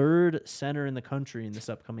their 3rd center in the country in this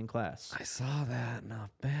upcoming class. I saw that. Not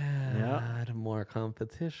bad. Yeah. More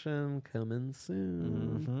competition coming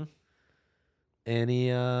soon.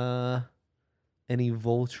 Mm-hmm. Any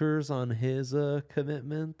vultures on his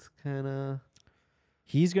commitment? Kind of.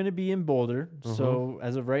 He's going to be in Boulder, so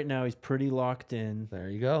as of right now, he's pretty locked in. There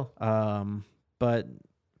you go. But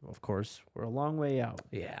of course, we're a long way out.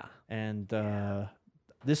 Yeah. And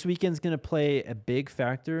this weekend's going to play a big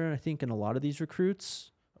factor, I think, in a lot of these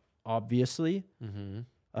recruits, obviously.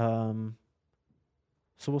 So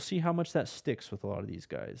we'll see how much that sticks with a lot of these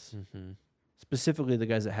guys, specifically the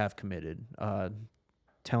guys that have committed.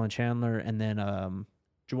 Taylon Chandler and then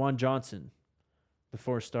Juwan Johnson, the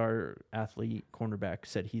 4-star athlete cornerback,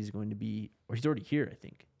 said he's going to be, or he's already here, I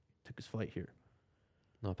think. Took his flight here.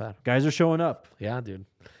 Not bad. Guys are showing up. Yeah, dude.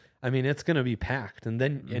 I mean, it's going to be packed. And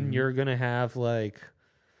then and you're going to have, like,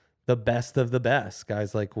 the best of the best.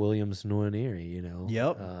 Guys like Williams Nwaneri,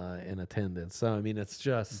 in attendance. So, I mean, it's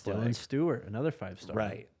just Dylan Stewart, another 5-star.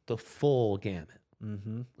 Right. The full gamut.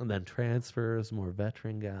 Mm-hmm. And then transfers, more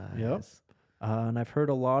veteran guys. Yep. And I've heard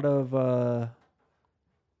a lot of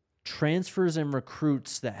transfers and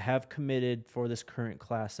recruits that have committed for this current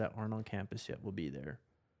class that aren't on campus yet will be there.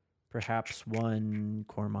 Perhaps one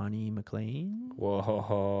Cormani McLean.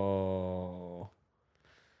 Whoa.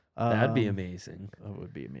 That'd be amazing. That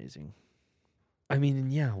would be amazing. I mean,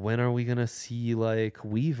 yeah, when are we going to see like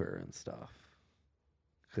Weaver and stuff?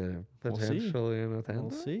 Could We'll see. potentially in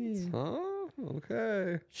attendance? We'll see. Oh,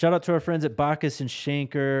 okay. Shout out to our friends at Bacchus and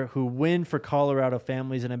Shanker who win for Colorado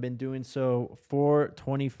families and have been doing so for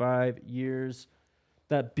 25 years.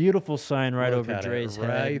 That beautiful sign right Look over at it Dre's head.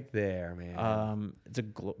 right there, man. It's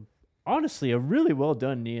honestly a really well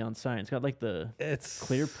done neon sign. It's got like the It's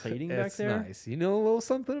clear plating back it's there. Nice. You know a little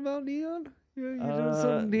something about neon? You doing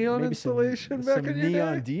some neon maybe installation some back in your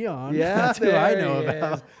neon day? Dion. Yeah, That's who I there know he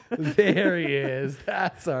about. is. There he is.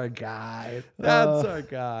 That's our guy. That's our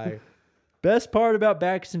guy. Best part about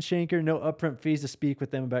Bacchus and Shanker, no upfront fees to speak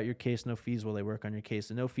with them about your case. No fees while they work on your case.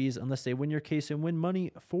 And no fees unless they win your case and win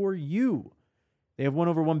money for you. They have won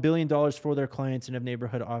over $1 billion for their clients and have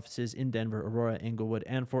neighborhood offices in Denver, Aurora, Englewood,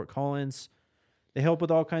 and Fort Collins. They help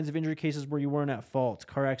with all kinds of injury cases where you weren't at fault.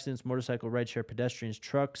 Car accidents, motorcycle, rideshare, pedestrians,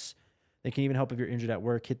 trucks. They can even help if you're injured at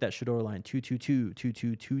work. Hit that Shador line,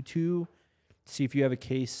 222-2222. See if you have a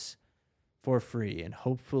case for free. And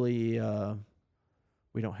hopefully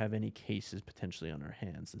we don't have any cases potentially on our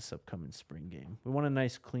hands this upcoming spring game. We want a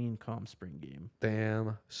nice, clean, calm spring game.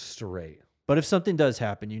 Damn straight. But if something does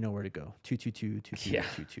happen, you know where to go.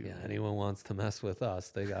 222-2222. Yeah, anyone wants to mess with us,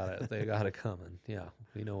 they got it. They got it coming. Yeah,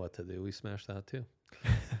 we know what to do. We smash that too.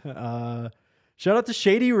 Shout out to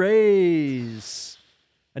Shady Rays,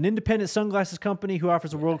 an independent sunglasses company who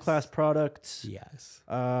offers a world-class product. Yes.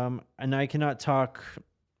 And I cannot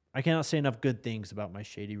say enough good things about my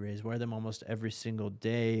Shady Rays. Wear them almost every single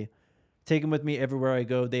day. Take them with me everywhere I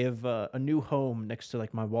go. They have a new home next to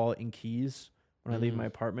like my wallet and keys. When I leave my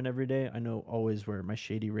apartment every day, I know always where my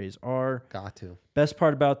Shady Rays are. Got to. Best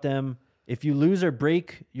part about them, if you lose or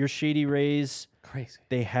break your Shady Rays, Crazy.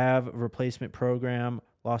 they have a replacement program,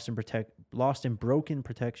 lost and broken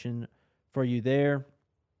protection for you there.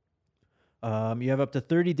 You have up to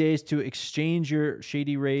 30 days to exchange your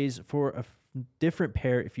Shady Rays for a different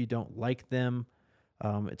pair if you don't like them.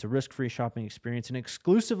 It's a risk-free shopping experience. And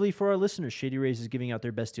exclusively for our listeners, Shady Rays is giving out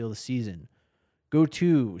their best deal of the season. Go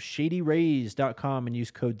to shadyrays.com and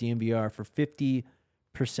use code DMVR for 50%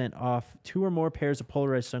 off 2 or more pairs of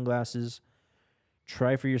polarized sunglasses.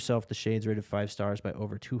 Try for yourself the shades rated 5 stars by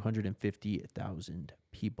over 250,000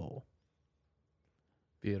 people.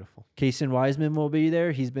 Beautiful. Kason Wiseman will be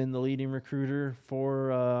there. He's been the leading recruiter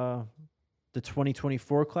for the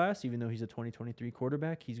 2024 class, even though he's a 2023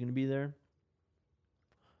 quarterback. He's going to be there.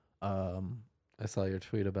 I saw your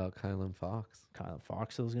tweet about Kylan Fox. Kylan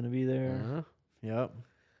Foxhill's going to be there. Uh-huh. Yep.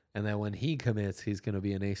 And then when he commits, he's going to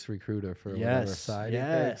be an ace recruiter for whatever side he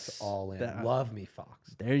picks. All in. Love me,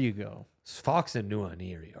 Fox. There you go. Fox and New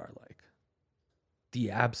Erie are like the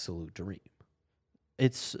absolute dream.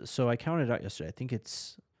 So I counted out yesterday. I think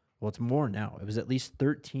it's more now. It was at least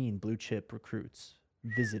 13 blue chip recruits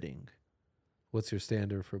visiting. What's your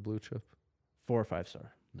standard for blue chip? 4 or 5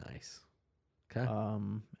 star. Nice. Okay.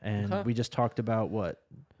 And we just talked about what?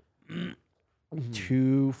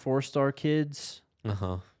 2 4-star kids.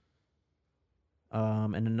 Uh-huh.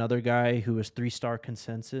 And another guy who was 3-star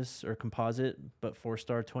consensus or composite, but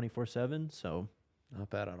 4-star 24/7. So not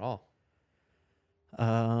bad at all.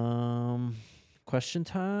 Question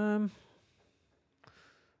time.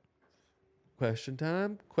 Question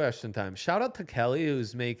time. Shout out to Kelly,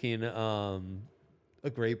 who's making a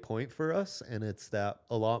great point for us, and it's that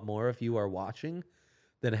a lot more of you are watching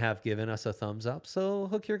than have given us a thumbs up. So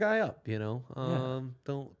hook your guy up, you know.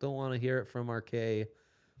 Don't want to hear it from RK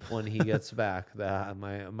when he gets back that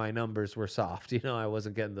my numbers were soft. You know, I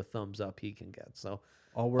wasn't getting the thumbs up he can get. So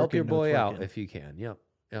help your boy out if you can. Yep.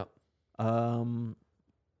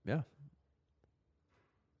 Yeah.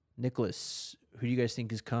 Nicholas, who do you guys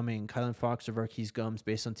think is coming? Kylan Fox or Varkey's Gums?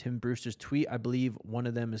 Based on Tim Brewster's tweet, I believe one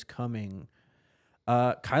of them is coming.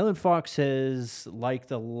 Kylan Fox has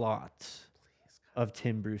liked a lot of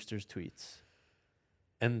Tim Brewster's tweets.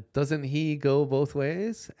 And doesn't he go both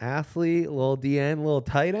ways? Athlete, little DN, little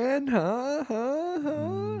tight end, huh?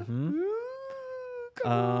 Mm-hmm.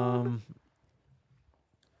 Can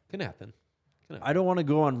happen. I don't want to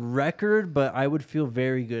go on record, but I would feel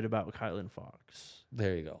very good about Kylan Fox.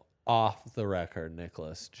 There you go. Off the record,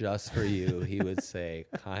 Nicholas. Just for you, he would say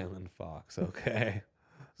Kylan Fox. Okay.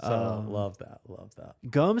 So love that.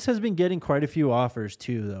 Gums has been getting quite a few offers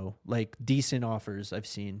too, though. Like decent offers I've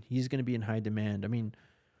seen. He's going to be in high demand. I mean,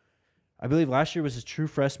 I believe last year was his true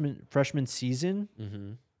freshman season,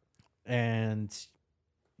 and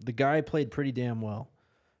the guy played pretty damn well.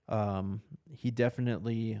 He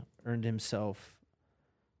definitely earned himself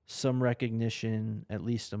some recognition, at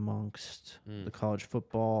least amongst the college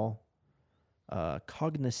football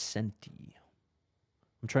cognoscenti.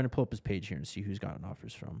 I'm trying to pull up his page here and see who's gotten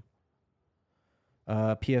offers from.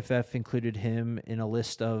 PFF included him in a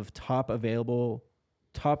list of top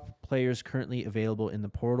players currently available in the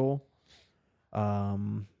portal.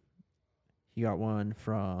 He got one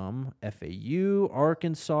from FAU,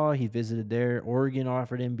 Arkansas. He visited there. Oregon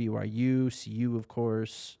offered him, BYU, CU, of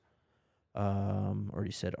course.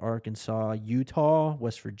 Already said Arkansas, Utah,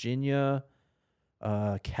 West Virginia,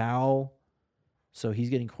 Cal. So he's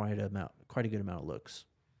getting quite a good amount of looks.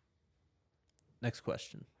 Next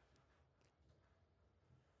question.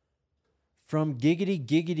 From Giggity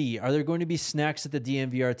Giggity, are there going to be snacks at the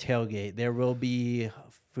DMVR tailgate? There will be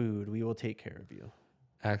food. We will take care of you.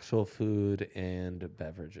 Actual food and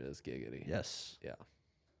beverages, giggity. Yes. Yeah.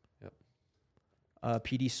 Yep.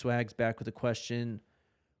 PD Swag's back with a question.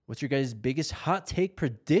 What's your guys' biggest hot take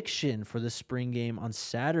prediction for the spring game on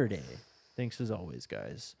Saturday? Thanks as always,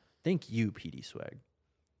 guys. Thank you, PD Swag.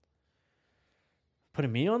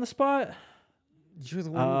 Putting me on the spot? You're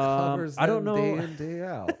the one who covers I don't them know. day in, day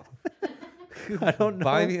out. I don't know.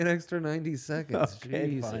 Buy me an extra 90 seconds. Okay,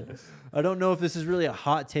 Jesus. fine. I don't know if this is really a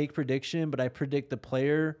hot take prediction, but I predict the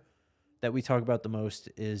player that we talk about the most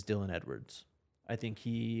is Dylan Edwards. I think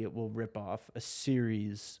he will rip off a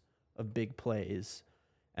series of big plays.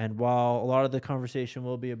 And while a lot of the conversation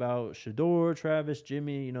will be about Shador, Travis,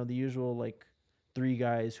 Jimmy, the usual like three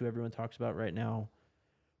guys who everyone talks about right now,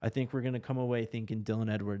 I think we're going to come away thinking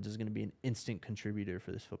Dylan Edwards is going to be an instant contributor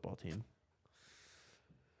for this football team.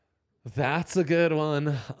 That's a good one.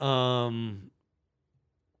 I'm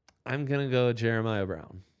going to go Jeremiah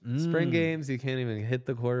Brown. Spring games, you can't even hit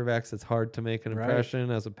the quarterbacks. It's hard to make an impression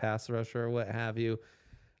as a pass rusher or what have you.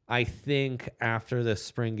 I think after this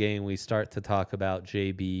spring game, we start to talk about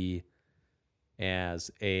JB as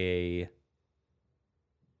a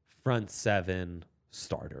front seven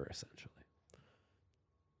starter, essentially.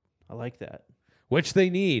 I like that. Which they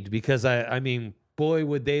need because, I mean, boy,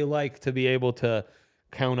 would they like to be able to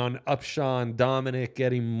count on Upshaw, Dominic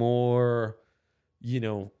getting more,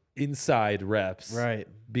 inside reps. Right.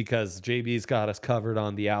 Because JB's got us covered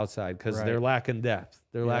on the outside because they're lacking depth.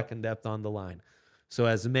 They're lacking depth on the line. So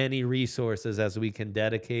as many resources as we can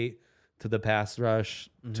dedicate to the pass rush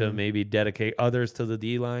to maybe dedicate others to the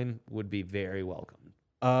D-line would be very welcome.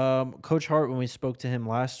 Coach Hart, when we spoke to him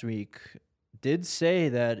last week, did say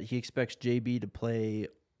that he expects JB to play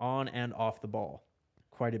on and off the ball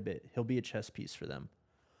quite a bit. He'll be a chess piece for them.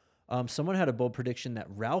 Someone had a bold prediction that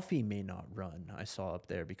Ralphie may not run, I saw up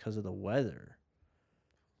there, because of the weather.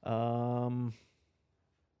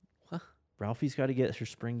 Ralphie's got to get her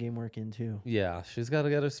spring game work in, too. Yeah, she's got to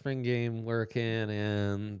get her spring game work in,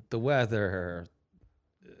 and the weather.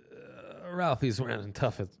 Ralphie's running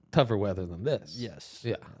tougher weather than this. Yes.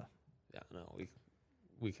 Yeah. No,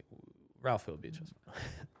 we Ralphie will be just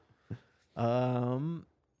fine.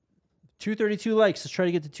 232 likes. Let's try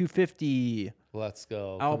to get to 250. Let's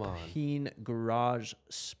go. Alpine Garage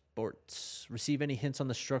Sports. Receive any hints on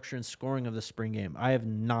the structure and scoring of the spring game? I have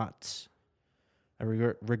not. I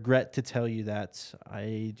regret to tell you that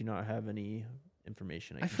I do not have any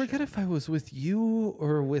information. I forget if I was with you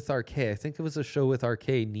or with RK. I think it was a show with RK.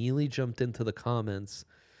 Neely jumped into the comments,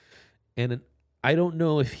 and I don't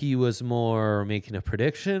know if he was more making a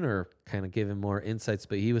prediction or kind of giving more insights,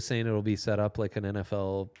 but he was saying it'll be set up like an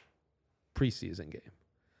NFL preseason game.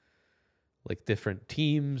 Like different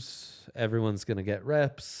teams, everyone's going to get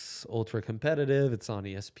reps, ultra competitive. It's on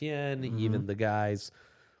ESPN. Even the guys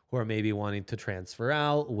who are maybe wanting to transfer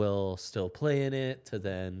out will still play in it to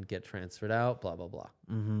then get transferred out, blah, blah, blah.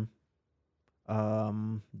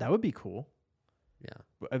 That would be cool.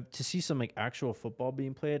 Yeah. To see some like actual football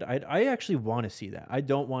being played. I actually want to see that. I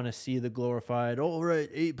don't want to see the glorified, all right,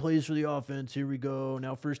 8 plays for the offense. Here we go.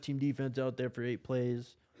 Now first team defense out there for 8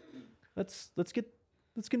 plays. Let's get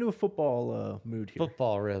into a football mood here.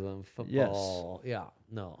 Football rhythm. Football. Yes. Yeah.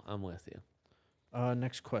 No, I'm with you.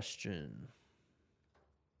 Next question.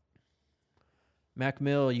 Mac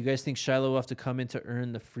Mill, you guys think Shiloh will have to come in to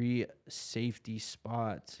earn the free safety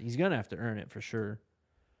spot? He's going to have to earn it for sure.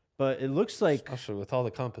 But it looks like... Especially with all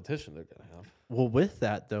the competition they're going to have. Well, with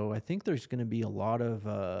that, though, I think there's going to be a lot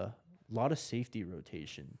of safety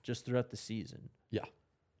rotation just throughout the season. Yeah.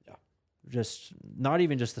 Just not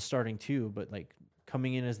even just the starting 2, but like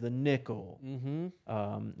coming in as the nickel.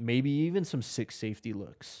 Maybe even some 6 safety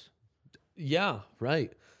looks. Yeah,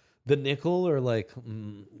 right. The nickel or like...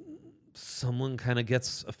 someone kind of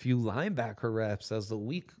gets a few linebacker reps as the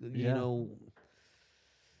week, I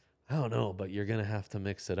don't know, but you're going to have to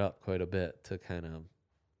mix it up quite a bit to kind of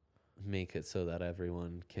make it so that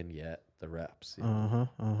everyone can get the reps. You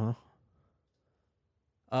know?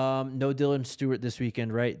 No Dylan Stewart this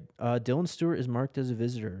weekend, right? Dylan Stewart is marked as a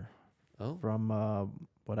visitor Oh, from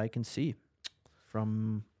what I can see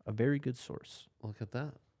from a very good source. look at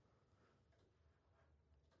that.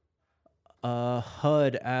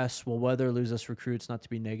 HUD asks, will weather lose us recruits? Not to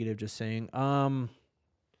be negative, just saying.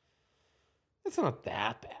 It's not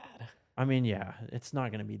that bad. I mean, yeah, it's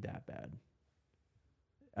not going to be that bad.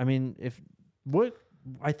 I mean, what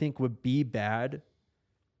I think would be bad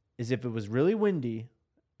is if it was really windy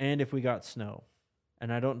and if we got snow.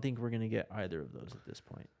 And I don't think we're going to get either of those at this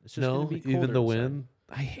point. It's just going to be colder even the outside. wind.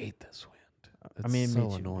 I hate this wind. I mean, so me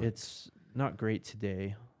too. annoying. It's not great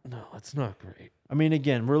today. No, it's not great. I mean,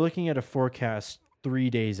 again, we're looking at a forecast 3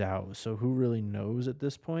 days out, so who really knows at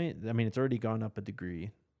this point? I mean, it's already gone up a degree.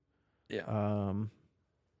 Yeah. I'm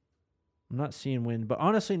not seeing wind, but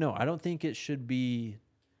honestly, no, I don't think it should be.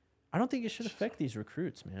 I don't think it should affect these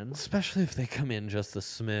recruits, man. Especially if they come in just a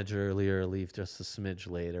smidge earlier, leave just a smidge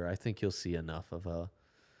later. I think you'll see enough of a.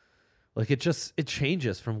 Like, it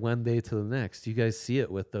changes from one day to the next. You guys see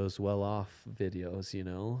it with those well-off videos, you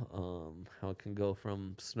know, how it can go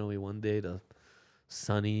from snowy one day to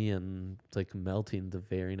sunny and like melting the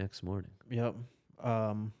very next morning. Yep.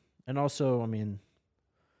 And also, I mean,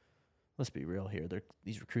 let's be real here.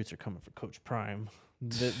 These recruits are coming for Coach Prime.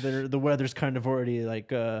 The weather's kind of already like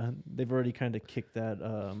they've already kind of kicked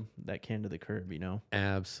that can to the curb, you know.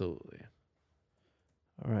 Absolutely.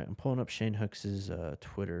 All right, I'm pulling up Shane Hooks's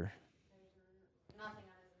Twitter.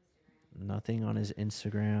 Nothing on his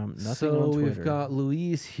Instagram. Nothing so on Twitter. we've got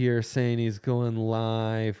Luis here saying he's going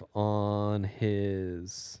live on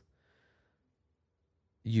his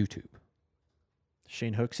YouTube.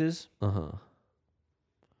 Shane Hooks's. Uh-huh.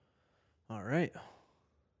 All right.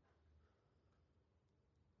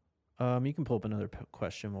 You can pull up another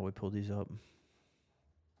question while we pull these up.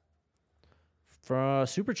 For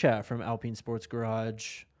super chat from Alpine Sports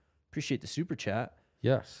Garage. Appreciate the super chat.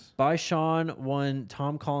 Yes. By Sean, one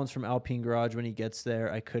Tom Collins from Alpine Garage. When he gets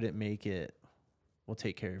there, I couldn't make it. We'll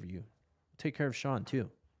take care of you. We'll take care of Sean too.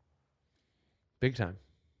 Big time.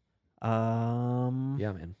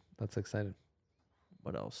 Yeah, man. That's exciting.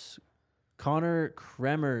 What else? Connor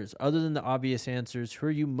Kremers. Other than the obvious answers, who are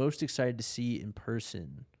you most excited to see in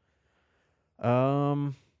person?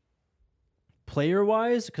 Player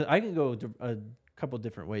wise, because I can go a couple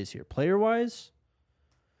different ways here. Player wise,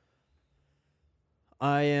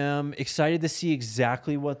 I am excited to see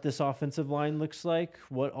exactly what this offensive line looks like,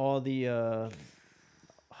 what all the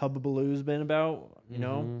hubbubaloo's been about, you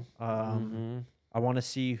know. I want to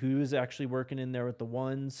see who is actually working in there with the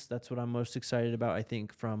ones. That's what I'm most excited about, I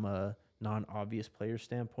think, from a non-obvious player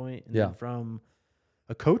standpoint. And then from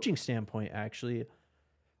a coaching standpoint, actually,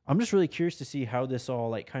 I'm just really curious to see how this all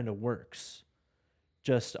like kind of works.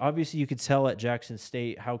 Just obviously you could tell at Jackson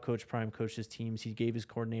State how Coach Prime coached his teams. He gave his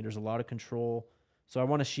coordinators a lot of control. So I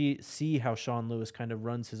want to see how Sean Lewis kind of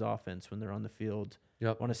runs his offense when they're on the field.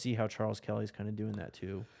 Yep. I want to see how Charles Kelly's kind of doing that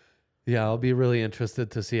too. Yeah, I'll be really interested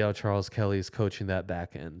to see how Charles Kelly's coaching that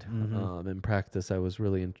back end. In practice, I was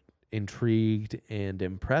really intrigued and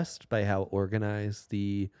impressed by how organized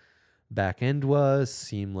the back end was.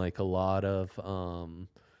 Seemed like a lot of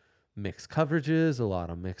mixed coverages, a lot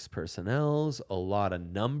of mixed personnels, a lot of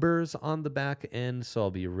numbers on the back end. So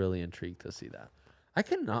I'll be really intrigued to see that. I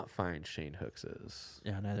cannot find Shane Hooks's.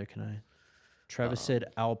 Yeah, neither can I. Travis said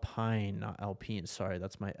Alpine, not Alpine. Sorry,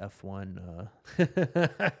 that's my F1.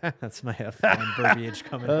 That's my F1 verbiage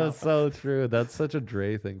coming out. That's so true. That's such a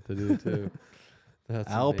Dre thing to do too. That's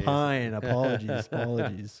Alpine. Apologies.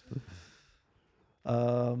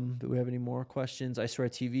 Do we have any more questions? I swear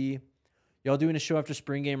TV. Y'all doing a show after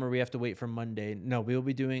spring game, or we have to wait for Monday? No, we will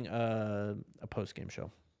be doing a post game show.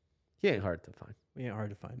 He ain't hard to find. We ain't hard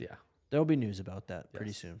to find. Yeah. There'll be news about that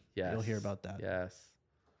pretty soon. Yes. You'll hear about that. Yes.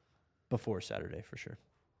 Before Saturday, for sure.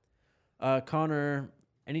 Connor,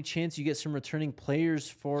 any chance you get some returning players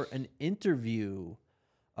for an interview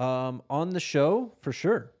on the show? For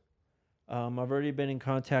sure. I've already been in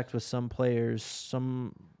contact with some players,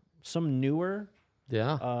 some newer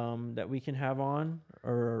that we can have on,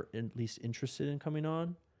 or at least interested in coming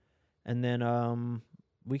on. And then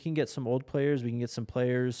we can get some old players. We can get some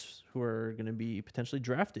players who are going to be potentially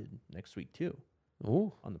drafted next week too.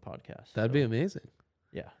 Ooh, on the podcast. That'd be amazing.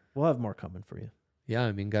 Yeah, we'll have more coming for you. Yeah,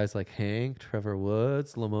 I mean, guys like Hank, Trevor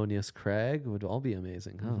Woods, Lamonius Craig would all be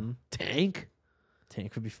amazing, huh? Tank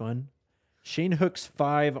would be fun. Shane Hooks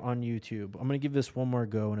 5 on YouTube. I'm going to give this one more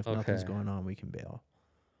go, and if nothing's going on, we can bail.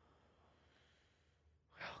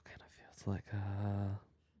 Well, kind of feels like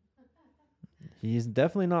he's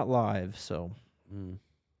definitely not live, so.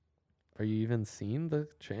 Are you even seeing the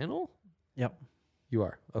channel? Yep. You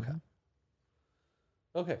are. Okay.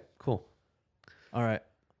 Okay, cool. All right.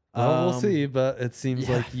 Well, we'll see, but it seems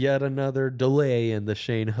yeah. like yet another delay in the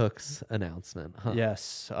Shane Hooks announcement. Huh?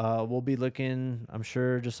 Yes. We'll be looking, I'm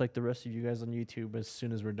sure, just like the rest of you guys on YouTube as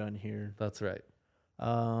soon as we're done here. That's right.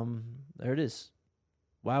 There it is.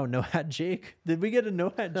 Wow, no hat Jake. Did we get a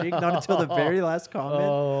no hat Jake? Not until the very last comment.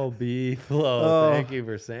 Oh, B-Flow. Oh, Thank you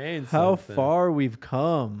for saying How something. far we've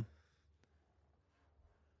come.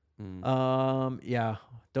 Mm. Yeah.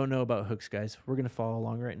 Don't know about Hooks, guys. We're gonna follow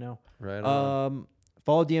along right now. Right on.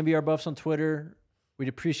 Follow DMVR Buffs on Twitter. We'd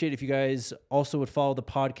appreciate if you guys also would follow the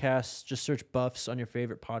podcast. Just search Buffs on your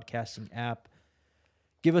favorite podcasting app.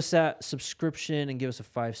 Give us that subscription and give us a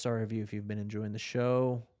 5-star review if you've been enjoying the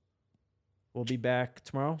show. We'll be back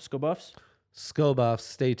tomorrow. Let's go Buffs. Sko Buffs,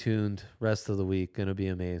 stay tuned. Rest of the week, going to be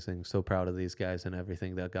amazing. So proud of these guys and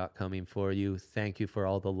everything that got coming for you. Thank you for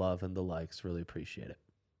all the love and the likes. Really appreciate it.